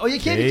big thing. Oh, you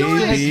KB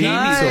Toys.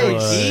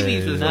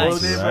 KBs was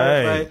nice.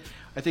 Right.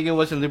 I think it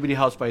wasn't Liberty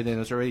House by then. It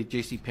was already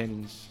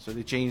JCPenney's. So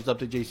they changed up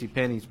to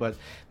JCPenney's. But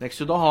next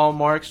to the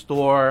Hallmark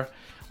store,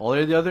 all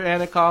of the other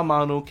Annika,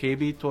 Manu,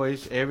 KB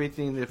Toys,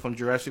 everything from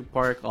Jurassic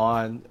Park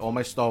on, all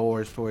my Star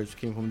Wars toys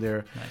came from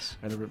there. Nice.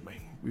 And I remember my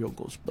Real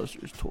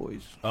Ghostbusters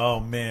toys. Oh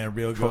man,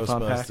 Real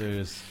Proton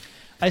Ghostbusters. Pack.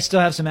 I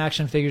still have some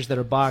action figures that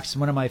are boxed.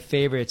 One of my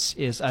favorites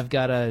is I've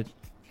got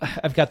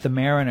the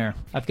Mariner.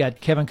 I've got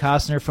Kevin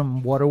Costner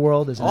from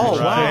Waterworld as an action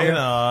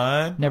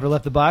figure. Never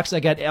left the box. I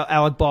got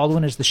Alec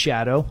Baldwin as the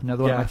Shadow,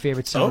 another one of my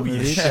favorite summer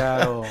movies.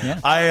 Shadow.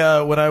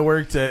 I when I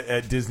worked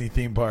at Disney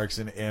theme parks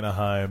in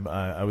Anaheim,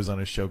 I was on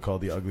a show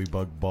called The Ugly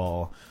Bug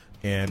Ball,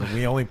 and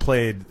we only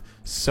played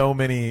so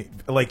many.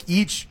 Like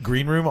each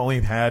green room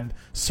only had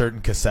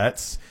certain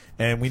cassettes.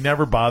 And we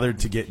never bothered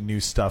to get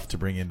new stuff to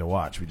bring in to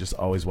watch. We just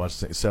always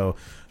watched things. So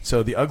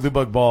the Ugly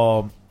Bug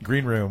Ball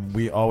green room,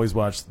 we always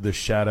watched The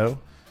Shadow,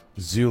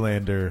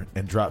 Zoolander,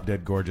 and Drop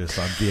Dead Gorgeous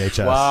on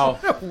VHS. Wow.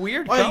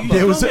 Weird combo.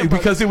 It was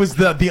because it was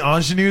the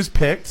ingenues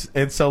picked,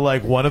 and so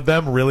like one of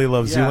them really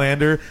loved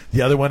Zoolander,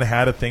 the other one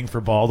had a thing for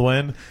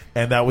Baldwin,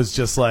 and that was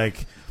just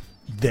like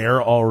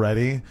there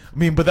already. I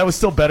mean, but that was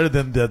still better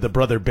than the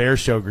Brother Bear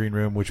Show green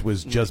room, which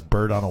was just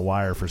Bird on a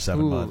Wire for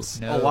 7 months.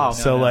 No, oh wow!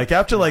 So like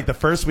after like the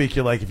first week,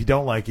 you're like, if you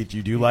don't like it,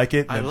 you do like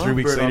it. And then 3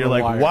 weeks later, you're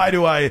like, why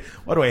do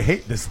I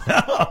hate this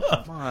now?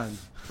 Come on,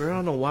 Bird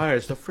on a Wire.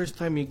 It's the first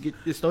time you get.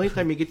 It's the only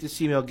time you get to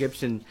see Mel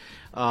Gibson,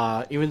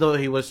 even though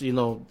he was in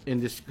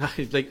this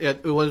like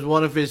it was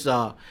one of his.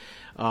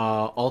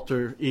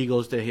 Alter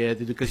egos that he had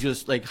to do because he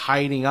was like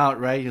hiding out,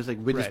 right? He was like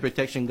witness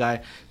protection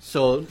guy.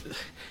 So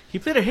he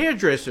played a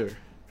hairdresser.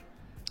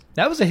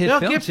 That was a hit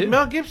film too.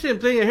 Mel Gibson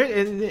playing a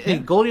hair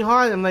and Goldie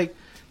Hawn, and like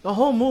the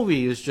whole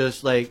movie is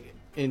just like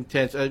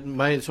intense.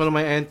 It's one of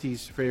my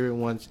auntie's favorite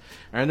ones.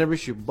 I remember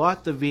she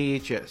bought the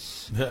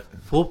VHS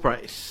full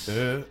price.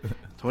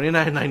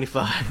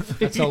 $29.95.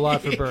 That's a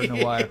lot for Bird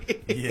and a Wire.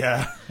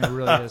 Yeah, it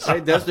really is.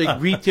 Right? That's like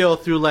retail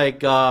through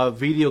like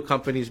video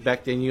companies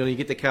back then. You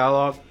get the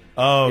catalog.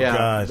 Oh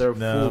god, they're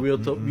full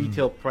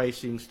retail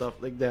pricing, stuff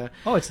like that.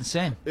 Oh, it's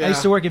insane. I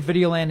used to work at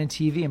Videoland and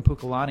TV in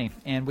Pukalani,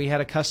 and we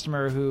had a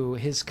customer who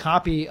his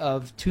copy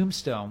of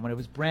Tombstone, when it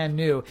was brand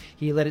new,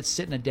 he let it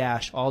sit in a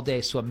dash all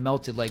day, so it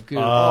melted like goo.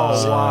 Oh,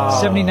 wow.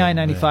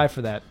 $79.95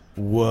 for that.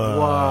 Whoa.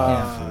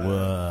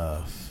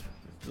 Wow.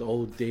 The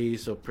old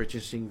days of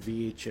purchasing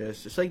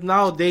VHS. It's like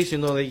nowadays,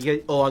 like you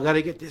get, I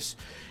gotta get this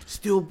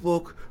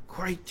Steelbook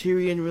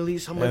Criterion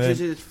release. How much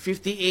is it?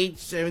 58,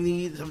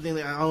 70, something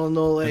like I don't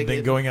know. Like and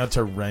then going out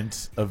to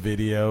rent a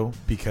video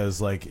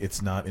because like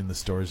it's not in the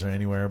stores or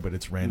anywhere, but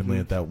it's randomly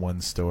at that one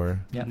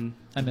store. Yeah,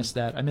 I missed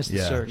that. I missed the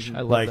search.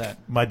 I love like, that.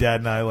 My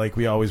dad and I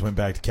we always went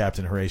back to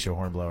Captain Horatio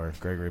Hornblower,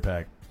 Gregory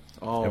Peck.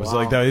 Oh, it was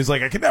like that. He's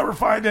like, I can never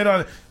find it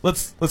on.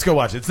 Let's go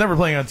watch it. It's never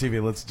playing on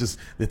TV.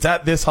 It's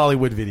at this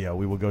Hollywood video.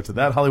 We will go to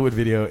that Hollywood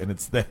video, and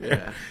it's there.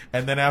 Yeah.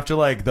 And then after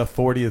like the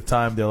 40th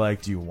time, they're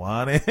like, do you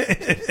want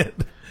it?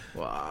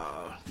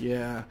 Wow.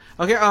 Yeah.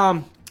 Okay.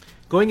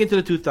 Going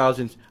into the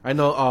 2000s, I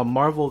know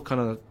Marvel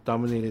kind of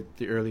dominated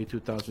the early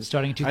 2000s.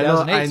 Starting in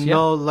 2008. I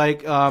know,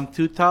 like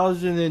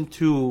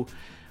 2002.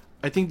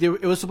 I think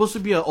it was supposed to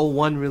be a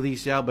 01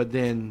 release, but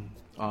then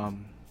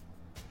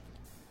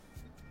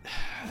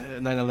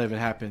 9/11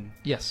 happened.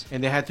 Yes.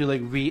 And they had to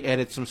like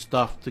re-edit some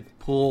stuff to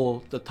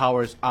pull the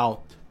towers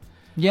out.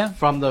 Yeah.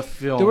 From the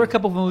film. There were a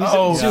couple of movies.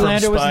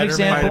 Zoolander was an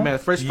example. Spider-Man.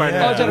 First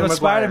Spider-Man. Oh, I'm talking about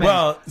Spider-Man.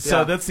 Well,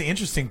 so that's the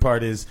interesting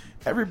part is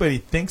everybody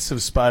thinks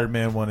of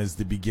Spider-Man 1 as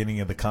the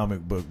beginning of the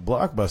comic book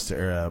blockbuster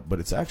era, but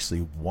it's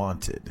actually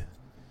Wanted.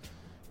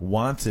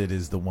 Wanted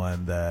is the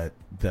one that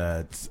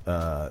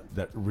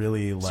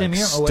really like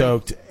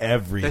stoked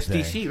everything.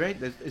 That's DC, right?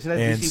 Isn't that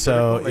and DC?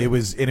 So it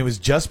was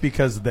just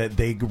because that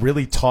they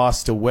really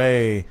tossed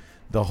away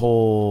the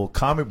whole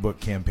comic book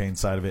campaign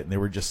side of it, and they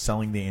were just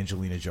selling the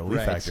Angelina Jolie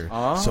factor.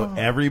 Oh. So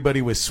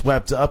everybody was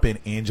swept up in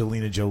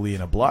Angelina Jolie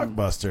in a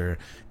blockbuster,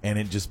 and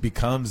it just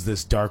becomes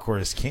this dark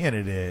horse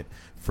candidate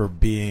for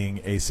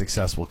being a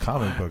successful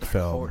comic book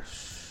film.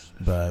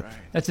 But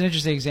that's an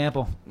interesting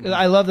example.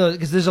 I love those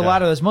because there's a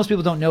lot of those. Most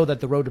people don't know that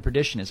The Road to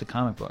Perdition is a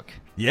comic book.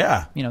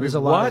 Yeah, there's a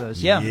lot of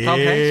those. Yeah, Tom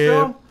Hanks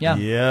film. Yeah,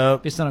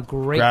 yep. Based on a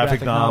great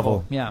graphic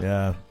novel.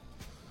 Yeah.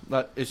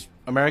 But it's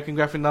American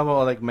graphic novel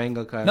or like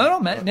manga kind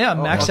of? No,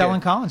 Max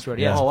Allan Collins wrote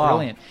it. Yeah, it's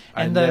brilliant.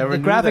 And the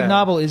graphic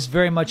novel is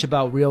very much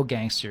about real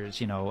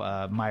gangsters,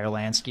 Meyer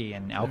Lansky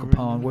and Al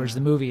Capone, whereas the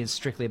movie is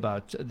strictly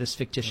about this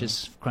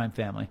fictitious crime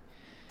family.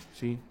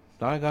 See?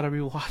 Now I gotta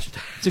rewatch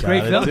that. It's a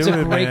great film. It's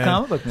a great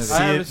comic book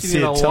movie. See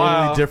it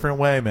totally different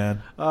way,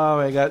 man. Oh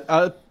my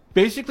god.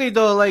 Basically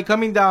though, like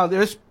coming down,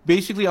 there's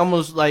basically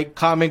almost like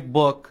comic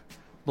book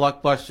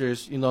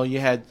blockbusters. You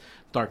had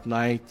Dark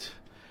Knight,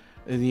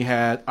 and you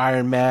had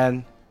Iron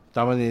Man,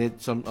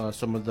 dominated some of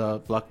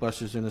the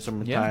blockbusters in the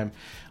summertime,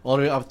 all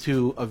the way up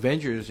to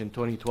Avengers in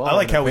 2012. I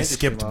like how we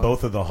skipped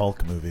both of the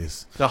Hulk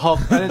movies. The Hulk.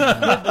 What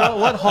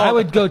Hulk? I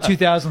would go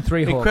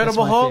 2003 Hulk. Incredible That's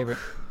my Hulk. favorite.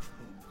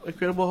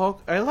 Incredible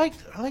Hulk. I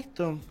liked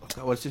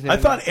what's his name? I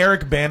thought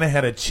Eric Bana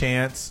had a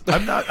chance.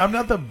 I'm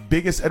not the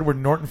biggest Edward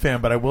Norton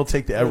fan, but I will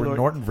take the Edward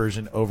Norton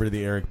version over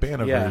the Eric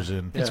Bana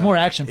version. It's more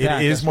action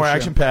packed. It is more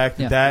action packed.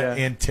 Sure.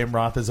 And Tim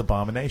Roth is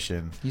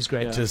Abomination. He's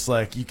great. Yeah. Just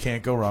like you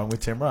can't go wrong with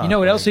Tim Roth. You know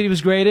what else he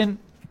was great in?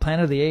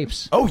 Planet of the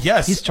Apes. Oh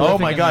yes! He's oh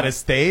my in God! that. It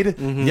stayed.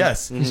 Mm-hmm.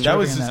 Yes, He's that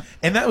was in just, that.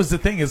 and that was the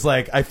thing is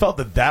like I felt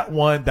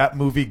that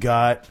movie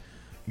got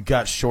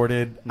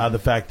shorted out of the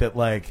fact that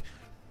like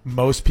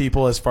most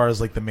people, as far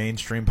as like the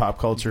mainstream pop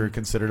culture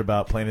considered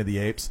about Planet of the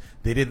Apes,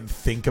 they didn't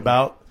think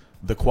about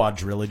the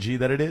quadrilogy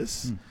that it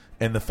is.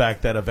 And the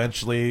fact that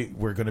eventually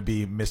we're going to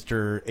be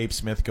Mr. Ape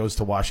Smith goes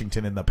to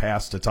Washington in the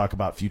past to talk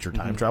about future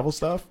time travel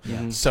stuff.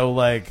 So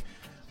like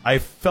I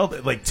felt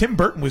that like Tim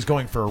Burton was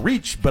going for a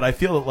reach, but I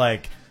feel that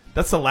like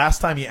that's the last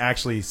time he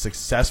actually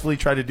successfully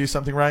tried to do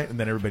something right, and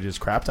then everybody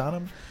just crapped on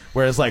him.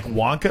 Whereas like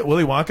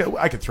Willy Wonka,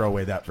 I could throw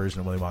away that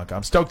version of Willy Wonka.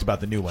 I'm stoked about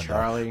the new one,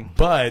 Charlie. Though.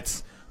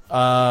 But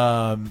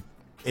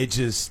it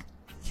just,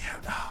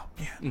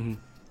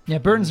 Yeah,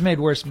 Burton's made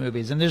worse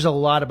movies, and there's a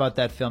lot about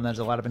that film that has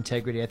a lot of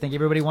integrity. I think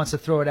everybody wants to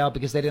throw it out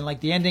because they didn't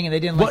like the ending and they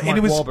didn't like Mark and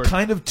it was Wahlberg.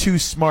 kind of too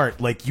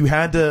smart. Like you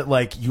had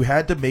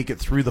to make it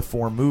through the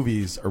 4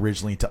 movies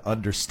originally to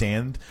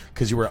understand,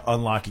 because you were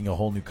unlocking a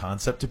whole new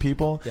concept to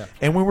people. Yeah.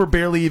 And we were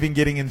barely even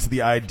getting into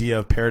the idea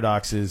of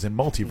paradoxes and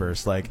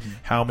multiverse, like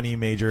how many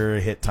major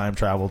hit time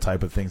travel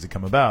type of things that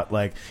come about.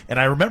 Like, and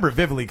I remember it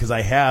vividly because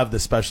I have the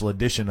special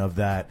edition of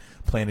that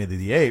Planet of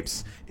the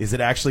Apes. Is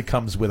it actually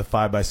comes with a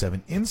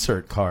 5x7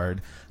 insert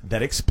card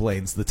that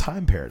explains the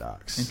time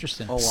paradox.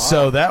 Interesting. Oh, wow.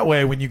 So that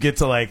way, when you get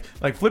to like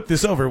flip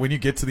this over when you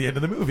get to the end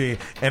of the movie,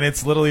 and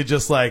it's literally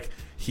just like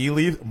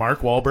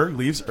Mark Wahlberg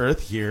leaves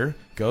Earth here,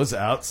 goes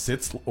out,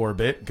 sits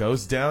orbit,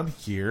 goes down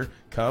here,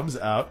 comes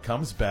out,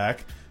 comes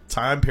back,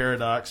 time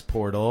paradox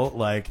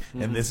portal,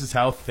 and this is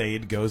how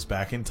Thade goes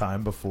back in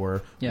time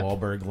before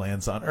Wahlberg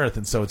lands on Earth.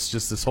 And so it's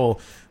just this whole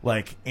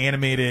like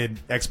animated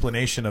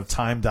explanation of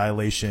time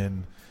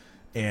dilation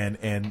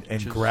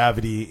and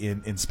gravity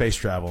in space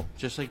travel.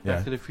 Just like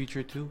Back to the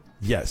Future 2?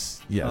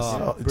 Yes.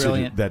 Oh, To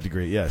brilliant. that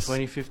degree, yes.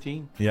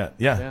 2015? Yeah.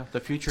 The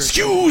future.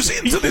 Skews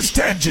into this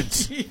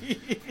tangent.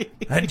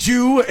 And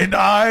you and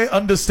I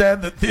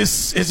understand that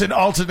this is an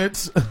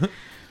alternate.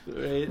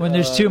 When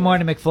there's 2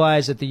 Marty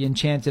McFlys at the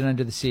Enchanted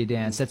Under the Sea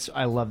dance,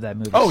 I love that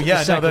movie. Oh The yeah,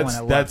 no, second one I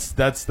love.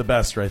 that's the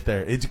best right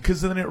there. Because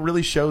then it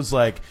really shows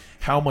like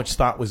how much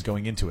thought was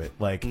going into it.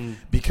 Like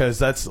because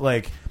that's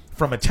like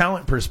from a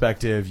talent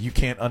perspective, you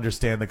can't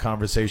understand the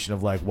conversation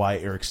of like why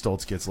Eric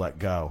Stoltz gets let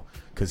go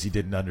because he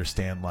didn't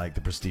understand like the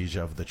prestige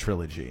of the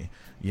trilogy,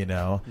 you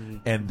know.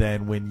 And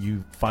then when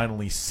you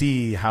finally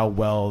see how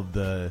well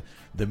the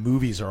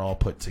movies are all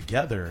put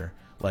together,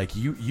 like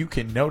you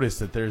can notice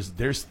that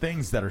there's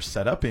things that are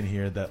set up in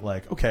here that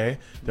like, okay,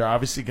 they're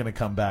obviously going to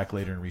come back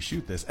later and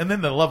reshoot this. And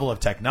then the level of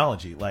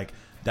technology, like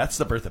that's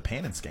the birth of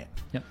pan and scan.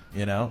 Yep.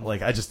 You know,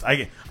 like I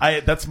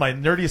that's my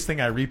nerdiest thing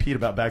I repeat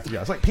about Back to the Future.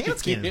 I was like, pan and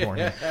scan is born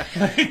here.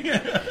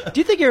 Do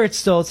you think Eric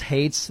Stoltz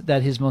hates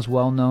that his most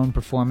well-known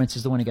performance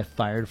is the one he got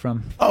fired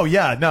from? Oh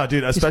yeah, no,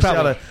 dude. Especially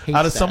out probably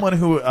of someone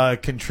who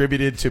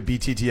contributed to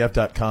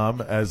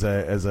BTTF.com as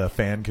a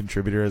fan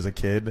contributor as a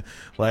kid.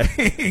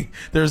 Like,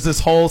 there's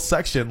this whole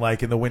section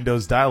like in the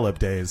Windows dial-up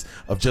days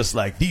of just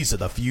like these are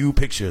the few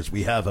pictures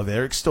we have of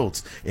Eric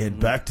Stoltz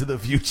in Back to the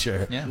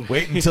Future. Yeah.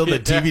 Wait until the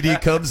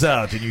DVD comes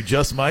out and you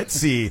just might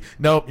see.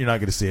 Nope, you're not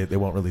going to see it. They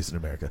won't release it in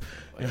America.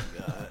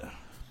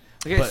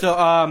 Okay,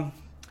 so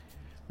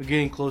we're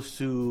getting close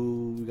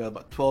to. We got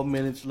about 12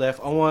 minutes left.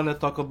 I want to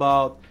talk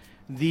about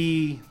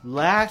the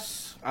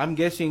last. I'm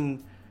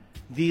guessing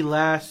the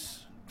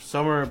last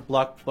summer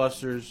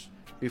blockbusters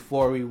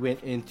before we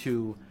went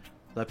into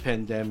the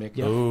pandemic.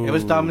 Yeah. It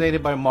was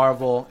dominated by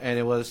Marvel, and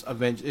it was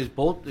Avengers. Is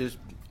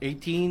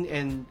 2018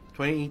 and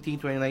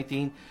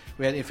 2019.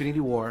 We had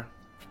Infinity War,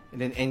 and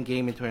then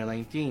Endgame in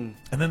 2019,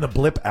 and then the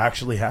blip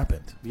actually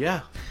happened.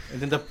 Yeah,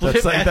 and then the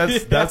blip.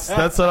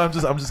 That's what I'm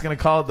just gonna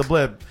call it, the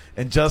blip.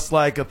 And just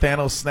like a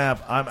Thanos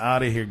snap, I'm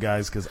out of here,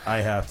 guys, because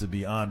I have to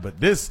be on. But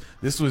this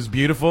was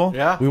beautiful.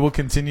 Yeah, we will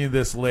continue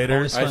this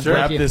later.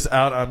 Wrap this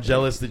out. I'm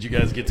jealous that you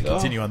guys get to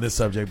continue on this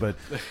subject, but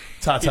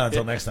ta-ta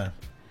until next time.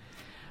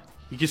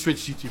 You can switch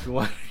seats if you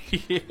want.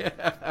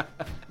 Yeah.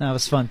 That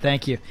was fun.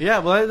 Thank you. Yeah,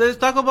 well, let's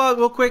talk about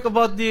real quick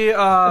about the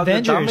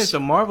dominance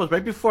of Marvels.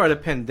 Right before the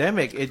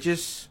pandemic, it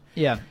just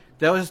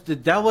that was the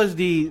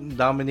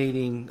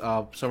dominating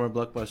summer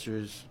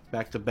blockbusters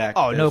back to back.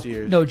 Oh,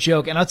 no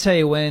joke. And I'll tell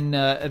you, when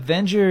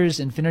Avengers: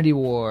 Infinity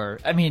War,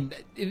 I mean,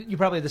 you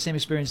probably had the same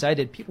experience I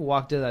did. People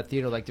walked into that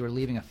theater like they were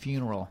leaving a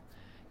funeral.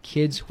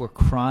 Kids were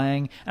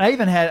crying,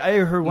 and I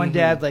heard one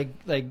dad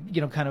like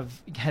kind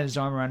of had his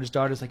arm around his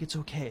daughter's like, it's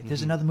okay,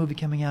 there's another movie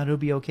coming out, it'll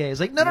be okay. It's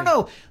like,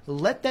 no,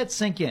 let that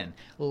sink in.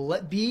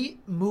 Be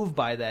moved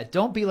by that.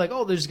 Don't be like,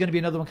 oh, there's going to be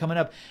another one coming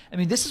up. I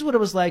mean, this is what it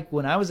was like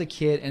when I was a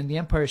kid and The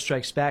Empire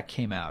Strikes Back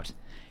came out.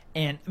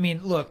 And, I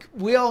mean, look,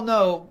 we all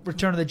know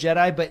Return of the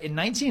Jedi, but in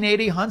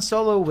 1980, Han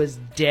Solo was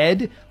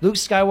dead. Luke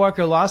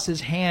Skywalker lost his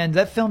hand.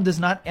 That film does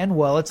not end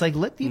well. It's like,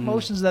 let the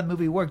emotions of that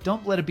movie work.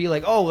 Don't let it be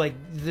like, oh, like,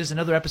 there's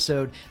another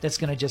episode that's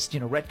going to just,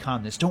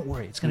 retcon this. Don't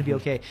worry. It's going to be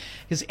okay.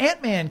 Because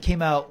Ant-Man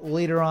came out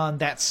later on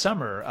that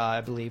summer, I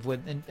believe.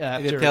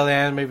 After the tail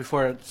end, maybe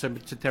before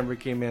September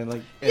came in.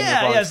 Like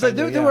So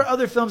there were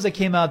other films that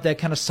came out that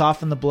kind of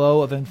softened the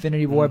blow of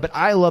Infinity War, but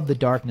I love the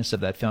darkness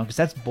of that film because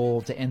that's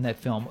bold to end that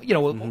film.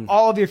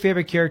 All of your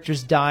favorite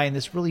characters die in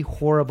this really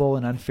horrible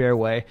and unfair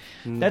way.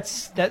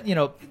 There's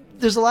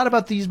a lot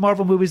about these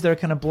Marvel movies that are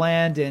kind of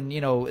bland and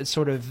it's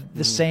sort of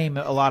the same,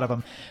 a lot of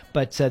them,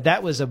 but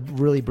that was a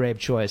really brave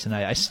choice, and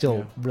I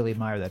still really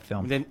admire that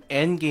film. And then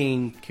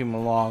Endgame came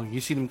along.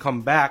 You see them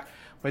come back,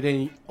 but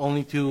then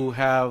only to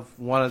have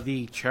one of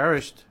the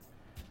cherished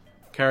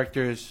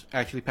characters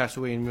actually pass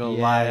away in real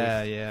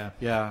life.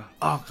 Yeah.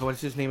 Oh,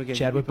 what's his name again?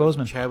 Chadwick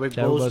Boseman. Chadwick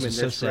Boseman.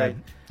 So sad.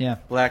 Yeah.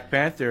 Black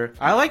Panther.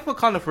 I like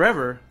Wakanda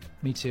Forever.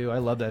 Me too. I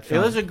love that film.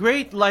 It was a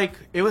great,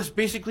 it was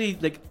basically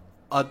like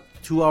a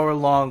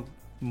 2-hour-long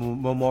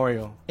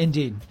memorial.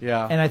 Indeed.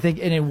 Yeah. And I think,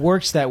 and it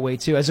works that way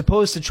too, as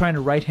opposed to trying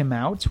to write him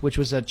out, which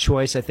was a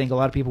choice I think a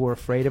lot of people were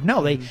afraid of.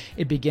 No,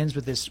 it begins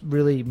with this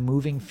really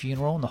moving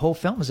funeral, and the whole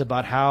film is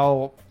about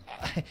how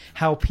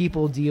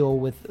people deal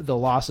with the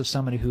loss of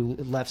somebody who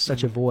left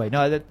such a void.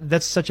 No,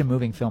 that's such a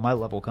moving film. I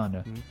love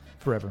Wakanda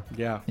Forever.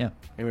 Yeah. Yeah.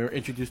 And we were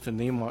introduced to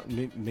Namor.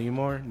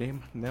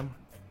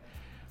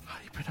 How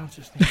do you pronounce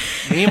his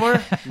name?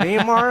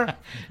 Namor?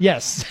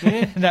 Yes,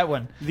 that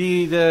one.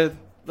 The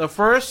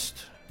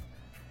first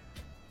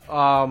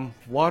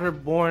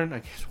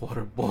waterborne.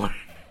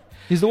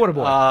 He's the water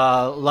boy.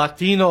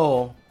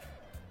 Latino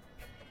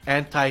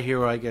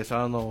anti-hero, I guess. I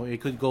don't know.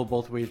 It could go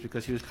both ways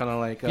because he was kind of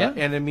like an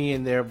enemy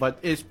in there. But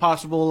it's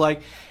possible,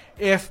 like,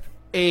 if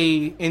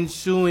a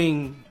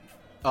ensuing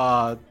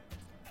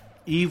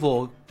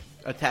evil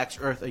attacks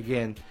Earth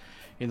again.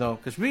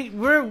 Because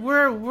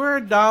we're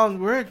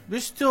down. We're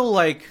still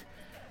like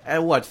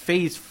at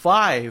phase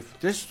 5.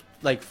 There's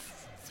like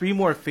 3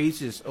 more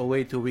phases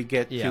away till we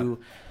get to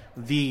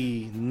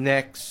the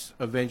next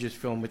Avengers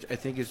film, which I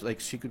think is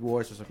like Secret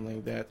Wars or something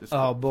like that.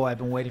 Oh boy, I've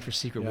been waiting for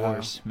Secret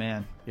Wars,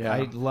 man. Yeah,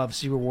 I love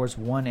Secret Wars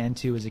 1 and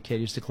 2 as a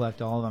kid. Used to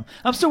collect all of them.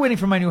 I'm still waiting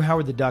for my new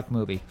Howard the Duck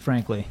movie,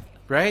 frankly.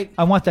 Right?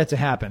 I want that to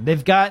happen.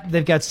 They've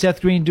got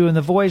Seth Green doing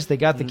the voice. They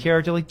got the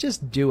character. Like,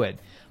 just do it.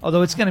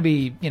 Although it's going to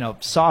be,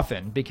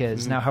 softened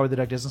because now Howard the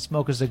Duck doesn't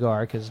smoke a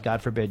cigar because,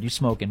 God forbid, you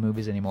smoke in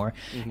movies anymore.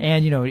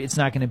 And, it's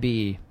not going to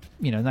be,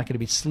 not going to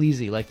be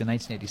sleazy like the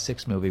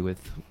 1986 movie with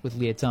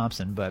Leah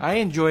Thompson. But I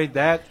enjoyed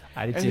that.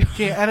 I did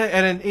too. At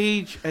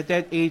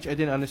that age, I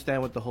didn't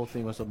understand what the whole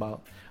thing was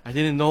about. I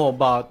didn't know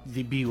about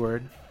the B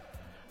word.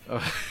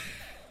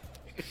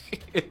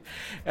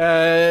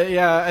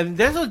 And wasn't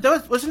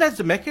that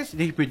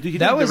Zemeckis?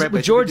 That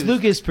was George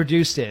Lucas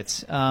produced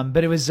it,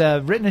 but it was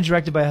written and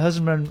directed by a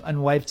husband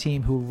and wife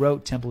team who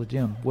wrote Temple of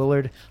Doom: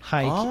 Willard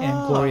Huyck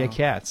and Gloria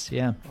Katz.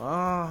 Yeah. Oh.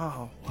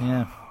 Wow.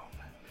 Yeah.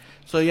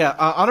 So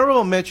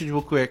honorable mention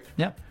real quick.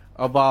 Yeah.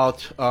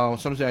 About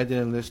something I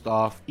didn't list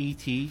off.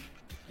 E.T.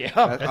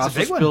 Yeah, that's a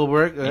big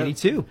Spielberg,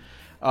 82.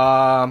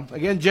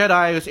 Again,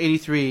 Jedi was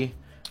 83.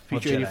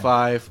 Feature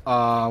 85.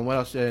 What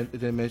else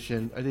did I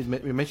mention?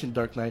 We mentioned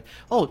Dark Knight.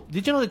 Oh,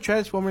 did you know that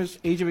Transformers: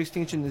 Age of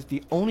Extinction is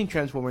the only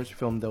Transformers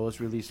film that was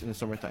released in the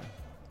summertime?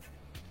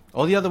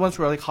 All the other ones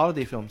were like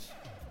holiday films.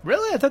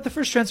 Really? I thought the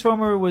first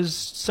Transformer was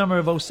summer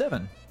of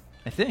 07.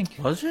 I think.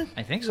 Was it?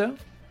 I think so.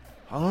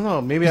 I don't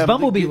know. Maybe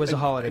Bumblebee was a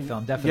holiday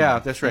film, definitely. Yeah,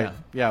 that's right.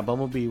 Yeah,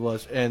 Bumblebee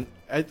was. And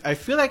I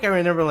feel like I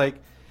remember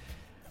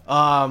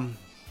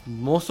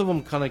most of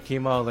them kind of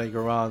came out like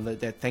around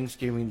that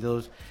Thanksgiving,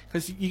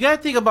 because you got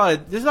to think about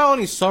it. There's not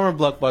only summer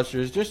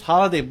blockbusters, there's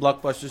holiday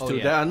blockbusters too.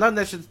 That are not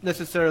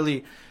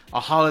necessarily a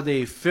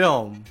holiday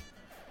film,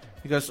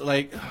 because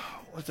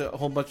what's a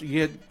whole bunch.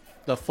 You get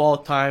the fall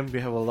time. We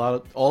have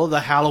all of the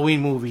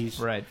Halloween movies.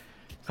 Right.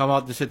 Come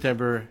out in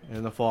September and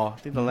in the fall. I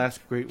think the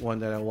last great one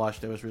that I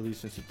watched that was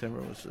released in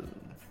September was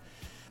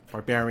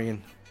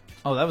Barbarian.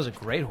 Oh, that was a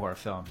great horror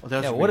film. Oh,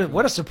 yeah,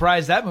 what a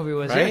surprise that movie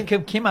was. Right?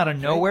 It came out of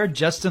nowhere. Right?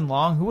 Justin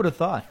Long, who would have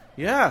thought?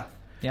 Yeah.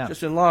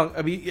 Justin Long.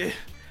 I mean,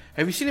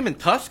 have you seen him in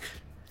Tusk?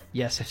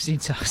 Yes, I've seen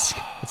Tusk.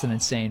 It's an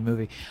insane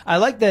movie. I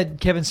like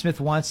that Kevin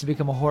Smith wants to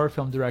become a horror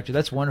film director.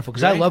 That's wonderful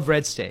because I love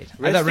Red State.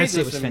 I thought Red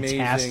State was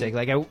fantastic.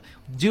 Like, I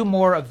do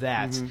more of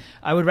that. Mm-hmm.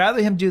 I would rather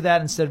him do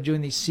that instead of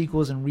doing these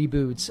sequels and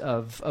reboots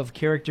of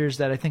characters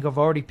that I think have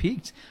already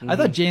peaked. Mm-hmm. I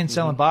thought Jay and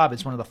Silent Bob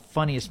is one of the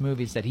funniest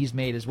movies that he's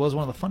made, as well as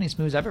one of the funniest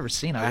movies I've ever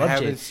seen. I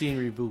haven't seen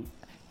Reboot.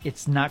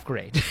 It's not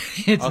great.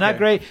 It's not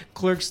great.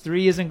 Clerks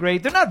 3 isn't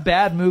great. They're not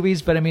bad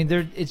movies, but I mean,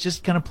 it's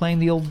just kind of playing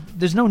the old.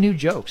 There's no new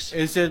jokes.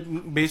 Is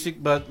it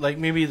basic? But like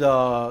maybe the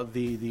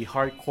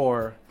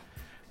hardcore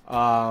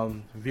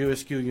View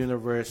Askew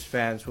universe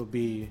fans will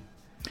be.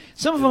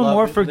 Some of them are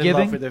more forgiving. In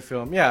love with the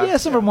film. Yeah,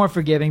 some are more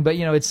forgiving, but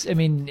it's. I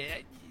mean,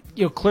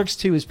 Clerks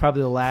 2 is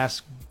probably the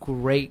last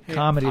great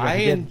comedy. I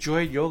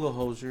enjoyed Yoga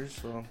Hosers.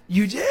 So.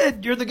 You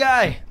did. You're the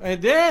guy. I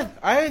did.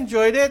 I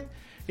enjoyed it.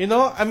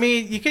 I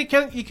mean, you can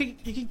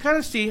kind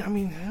of see. I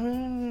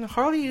mean,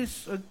 Harley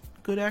is a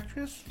good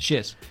actress. She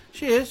is.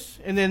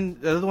 And then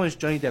the other one is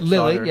Johnny Depp's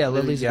Lily. daughter. Yeah,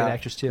 Lily's a good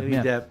actress too. Lily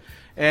Depp.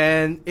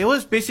 And it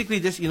was basically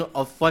just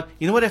a fun.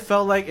 You know what it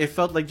felt like? It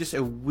felt like just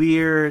a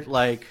weird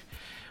runoff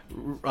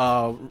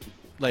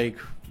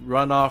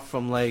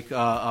from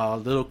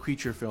Little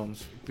Creature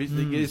films.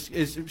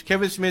 It's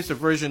Kevin Smith's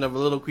version of a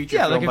Little Creature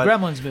film. Yeah, like a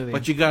Gremlins movie.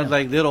 But you got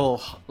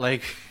little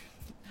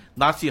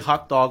Nazi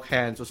hot dog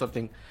hands or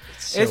something.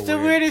 It's the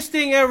weirdest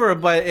thing ever,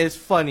 but it's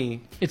funny.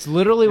 It's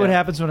literally what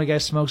happens when a guy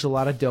smokes a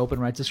lot of dope and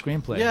writes a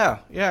screenplay. Yeah.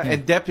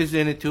 And Depp is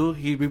in it too.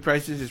 He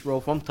reprises his role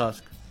from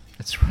Tusk.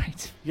 That's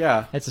right.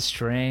 Yeah. That's a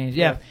strange.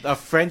 Yeah. The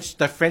French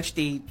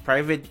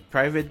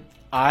private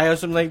eye or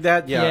something like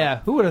that. Yeah. Yeah.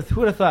 Who would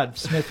have thought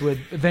Smith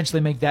would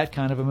eventually make that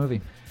kind of a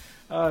movie?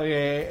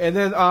 Okay. And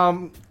then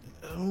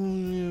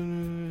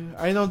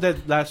I know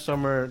that last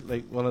summer,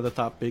 one of the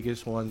top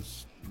biggest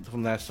ones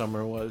from last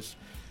summer was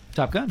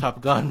Top Gun.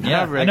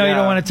 Yeah, Maverick, I know you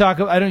don't want to talk.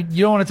 You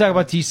don't want to talk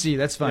about TC.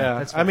 That's fine. Yeah.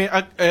 That's fine. I mean,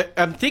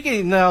 I'm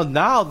thinking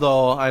now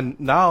though, and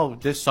now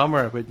this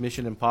summer with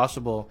Mission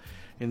Impossible,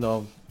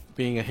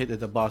 being a hit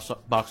at the box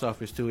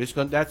office too.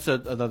 That's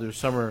another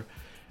summer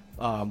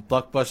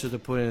blockbuster to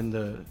put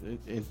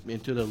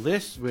into the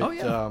list with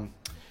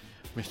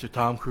Mr.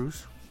 Tom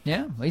Cruise.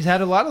 Yeah, well, he's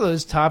had a lot of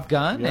those. Top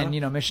Gun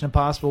and Mission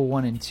Impossible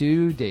 1 and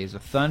 2, Days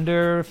of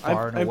Thunder,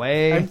 Far and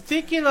Away. I'm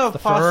thinking of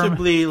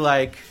possibly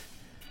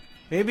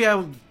maybe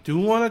I do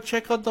want to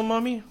check out The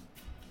Mummy.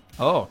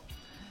 Oh.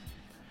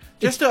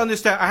 Just to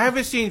understand, I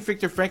haven't seen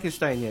Victor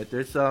Frankenstein yet.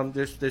 There's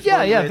Victor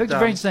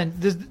Frankenstein.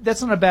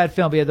 That's not a bad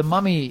film, but The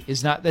Mummy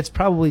is not. That's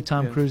probably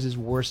Tom Cruise's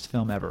worst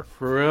film ever.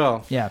 For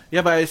real. Yeah.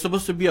 Yeah, but it's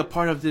supposed to be a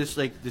part of this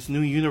this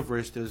new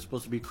universe that is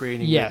supposed to be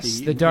creating. Yes,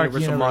 the Dark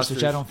Universe,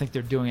 which I don't think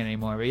they're doing it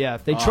anymore. But yeah,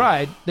 they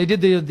tried. They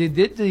did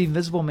the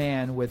Invisible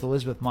Man with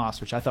Elizabeth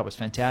Moss, which I thought was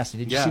fantastic.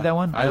 Did you see that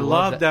one? I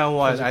love that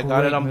one. I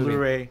got it on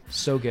Blu-ray.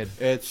 So good.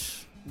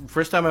 It's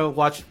first time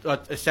I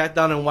sat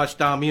down and watched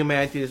Me and my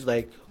auntie is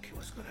like, okay,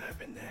 what's gonna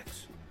happen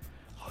next?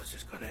 How is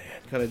this gonna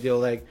end? Kind of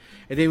deal. And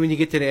then when you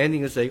get to the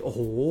ending, it's like,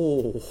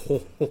 oh,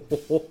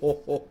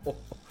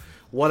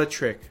 what a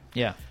trick!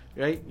 Yeah,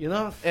 right.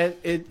 And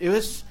it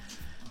was.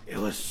 Yeah,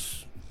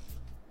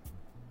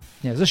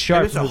 it was a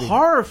sharp movie. It was a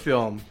horror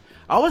film.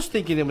 I was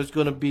thinking it was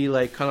gonna be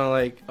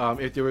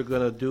if they were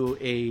gonna do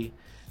a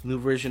new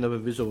version of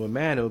Invisible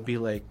Man, it would be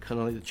kind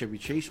of like the Chevy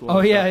Chase one. Oh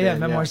yeah,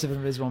 Memoirs of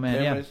Invisible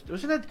Man. Yeah,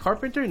 wasn't that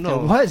Carpenter?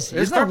 No, it was.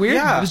 Isn't that weird?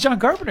 Yeah. It was John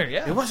Carpenter.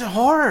 Yeah, it wasn't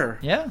horror.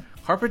 Yeah,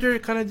 Carpenter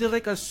kind of did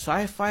a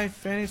sci-fi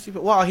fantasy.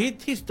 Well,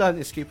 he's done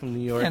Escape from New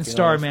York and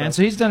Starman,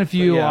 so he's done a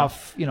few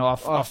off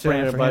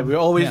brand. But we're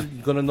always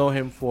gonna know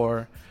him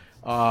for.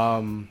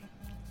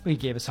 He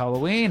gave us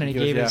Halloween, and he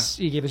gave us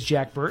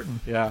Jack Burton.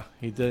 Yeah,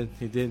 he did.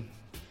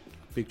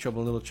 Big Trouble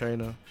in Little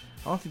China.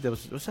 I don't think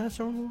was that a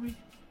summer movie?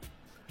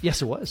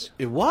 Yes, it was.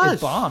 It was.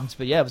 It bombed,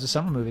 but it was a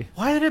summer movie.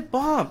 Why did it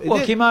bomb?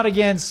 It came out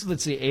against,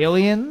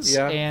 Aliens,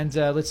 and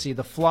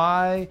The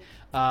Fly,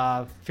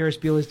 Ferris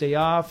Bueller's Day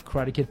Off,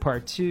 Karate Kid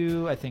Part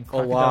 2, I think.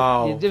 Oh,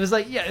 wow. It was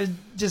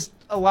just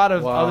a lot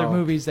of other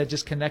movies that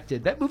just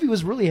connected. That movie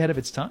was really ahead of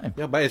its time.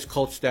 Yeah, but it's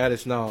cult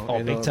status now.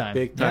 Oh, big time.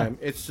 Big time.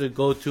 Yeah. It's the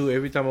go-to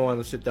every time I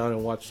want to sit down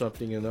and watch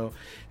something,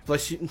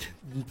 Plus, a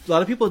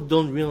lot of people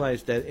don't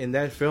realize that in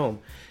that film,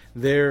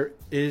 there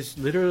is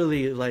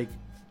literally,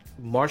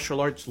 martial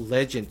arts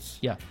legends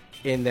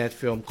in that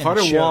film. And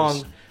Carter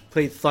Wong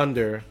played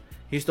Thunder.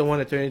 He's the one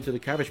that turned into the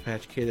Cabbage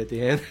Patch Kid at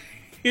the end.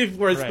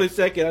 For a split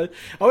second,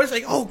 I was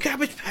like, "Oh,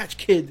 Cabbage Patch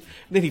Kid!" And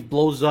then he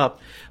blows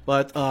up.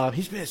 But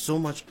he's been so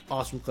much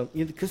awesome.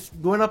 Because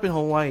growing up in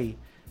Hawaii,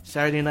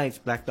 Saturday nights,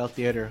 Black Belt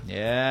Theater.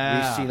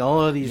 Yeah, we've seen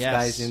all of these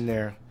guys in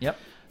there. Yep.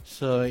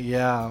 So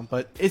yeah,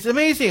 but it's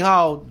amazing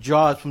how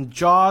from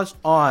Jaws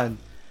on,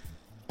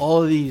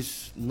 all of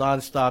these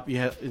nonstop. You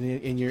have,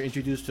 and you're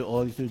introduced to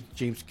all these new.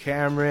 James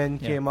Cameron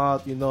came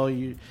out.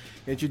 You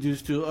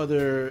introduced to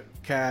other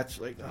cats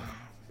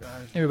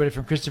Everybody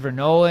from Christopher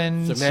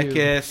Nolan.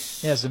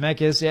 Zemeckis.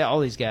 Zemeckis. Yeah, all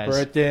these guys.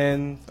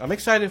 Burton. I'm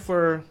excited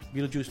for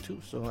Beetlejuice too.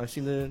 So I've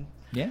seen the.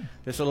 Yeah.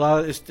 There's a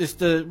lot. It's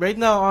the right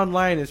now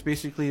online. It's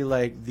basically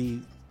like the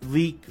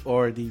leak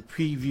or the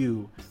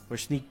preview or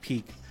sneak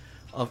peek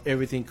of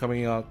everything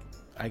coming out.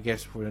 I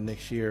guess for the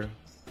next year.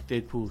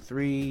 Deadpool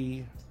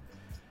 3.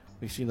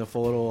 We've seen a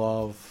photo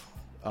of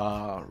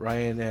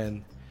Ryan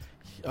and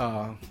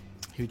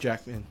Hugh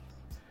Jackman.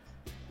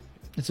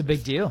 It's a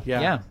big deal.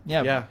 Yeah.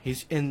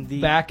 He's in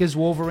the back as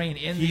Wolverine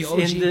in the OG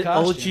in the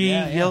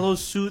costume. OG yellow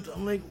suit.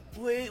 I'm like,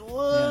 wait,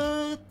 what?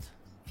 Yeah.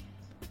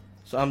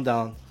 So I'm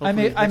down. I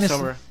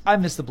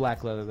miss the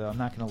black leather though. I'm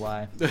not gonna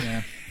lie.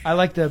 Yeah. I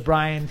like the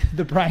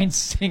Bryan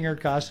Singer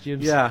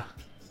costumes. Yeah.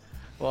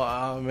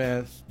 Well,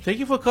 man, thank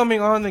you for coming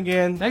on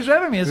again. Thanks for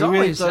having me as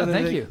always.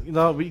 Thank you. You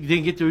know, we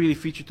didn't get to really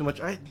feature too much.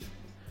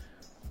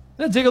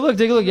 Take a look.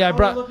 Yeah,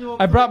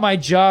 I brought my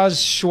Jaws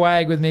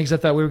swag with me because I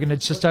thought we were going to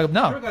just talk.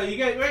 No. You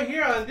got right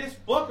here on this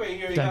book right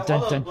here. You got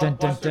all the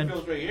blockbuster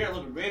films right here.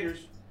 Look at Raiders.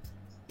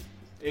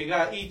 You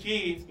got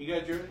E.T.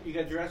 You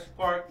got Jurassic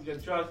Park. You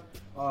got Jaws.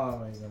 Oh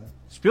my God.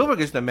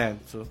 Spielberg is the man.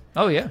 So.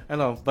 Oh yeah. I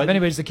know. But if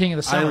anybody's the king of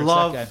the summer,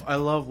 I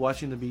love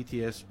watching the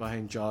BTS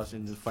behind Jaws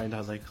and to find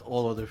out like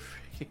all other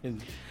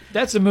freaking.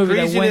 That's a movie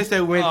craziness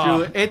that went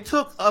through. It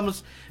took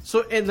almost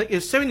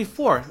it's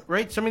 74,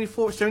 right?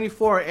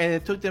 74, and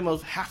it took them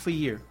almost half a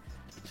year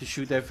to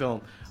shoot that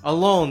film.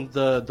 Alone,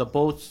 the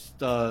boats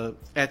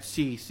at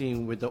sea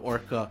scene with the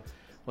orca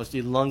was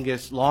the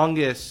longest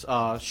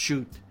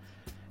shoot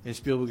in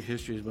Spielberg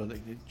history. But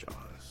like Jaws.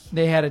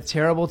 They had a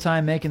terrible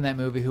time making that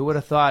movie. Who would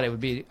have thought it would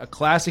be a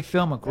classic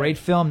film, a great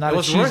film, not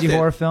a cheesy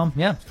horror film?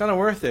 Yeah, it's kind of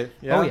worth it.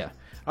 Yeah. Oh yeah.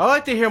 I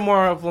like to hear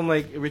more of them,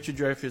 like Richard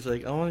Dreyfuss.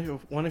 Like, I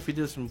wonder if he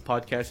did some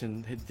podcasts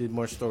and he did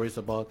more stories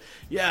about,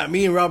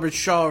 me and Robert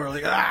Shaw are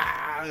like,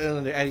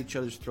 and they're at each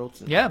other's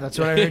throats. Yeah, that's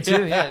what I heard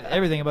too. Yeah,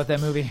 everything about that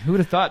movie. Who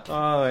would have thought?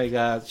 Oh my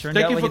God!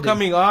 Thank you for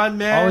coming on,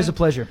 man. Always a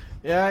pleasure.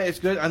 Yeah, it's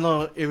good. I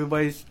know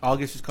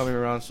August is coming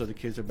around, so the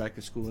kids are back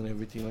in school and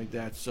everything like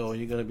that. So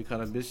you're gonna be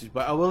kind of busy.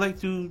 But I would like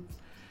to,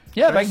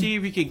 see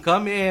if we can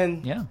come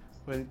in. Yeah.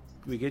 When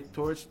we get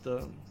towards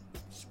the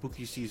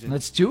spooky season.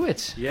 Let's do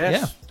it. Yes.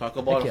 Yeah. Talk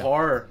about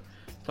horror.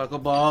 Talk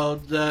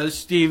about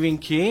Stephen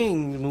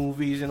King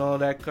movies and all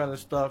that kind of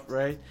stuff,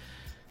 right?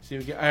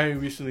 See, I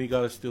recently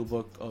got a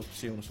steelbook of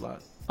Salem's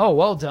Lot. Oh,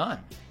 well done.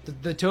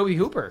 The Tobe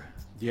Hooper.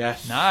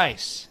 Yes.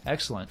 Nice.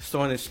 Excellent. It's the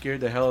one that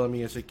scared the hell out of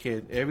me as a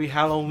kid. Every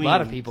Halloween. A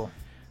lot of people.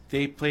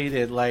 They played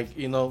it like,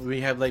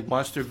 we have like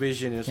Monster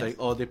Vision. It's like,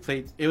 they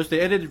played. It was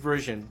the edited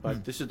version,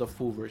 but this is the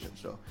full version.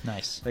 So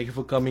nice. Thank you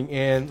for coming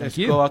in. Let's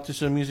go out to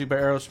some music by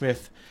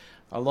Aerosmith.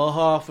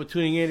 Aloha for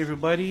tuning in,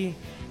 everybody.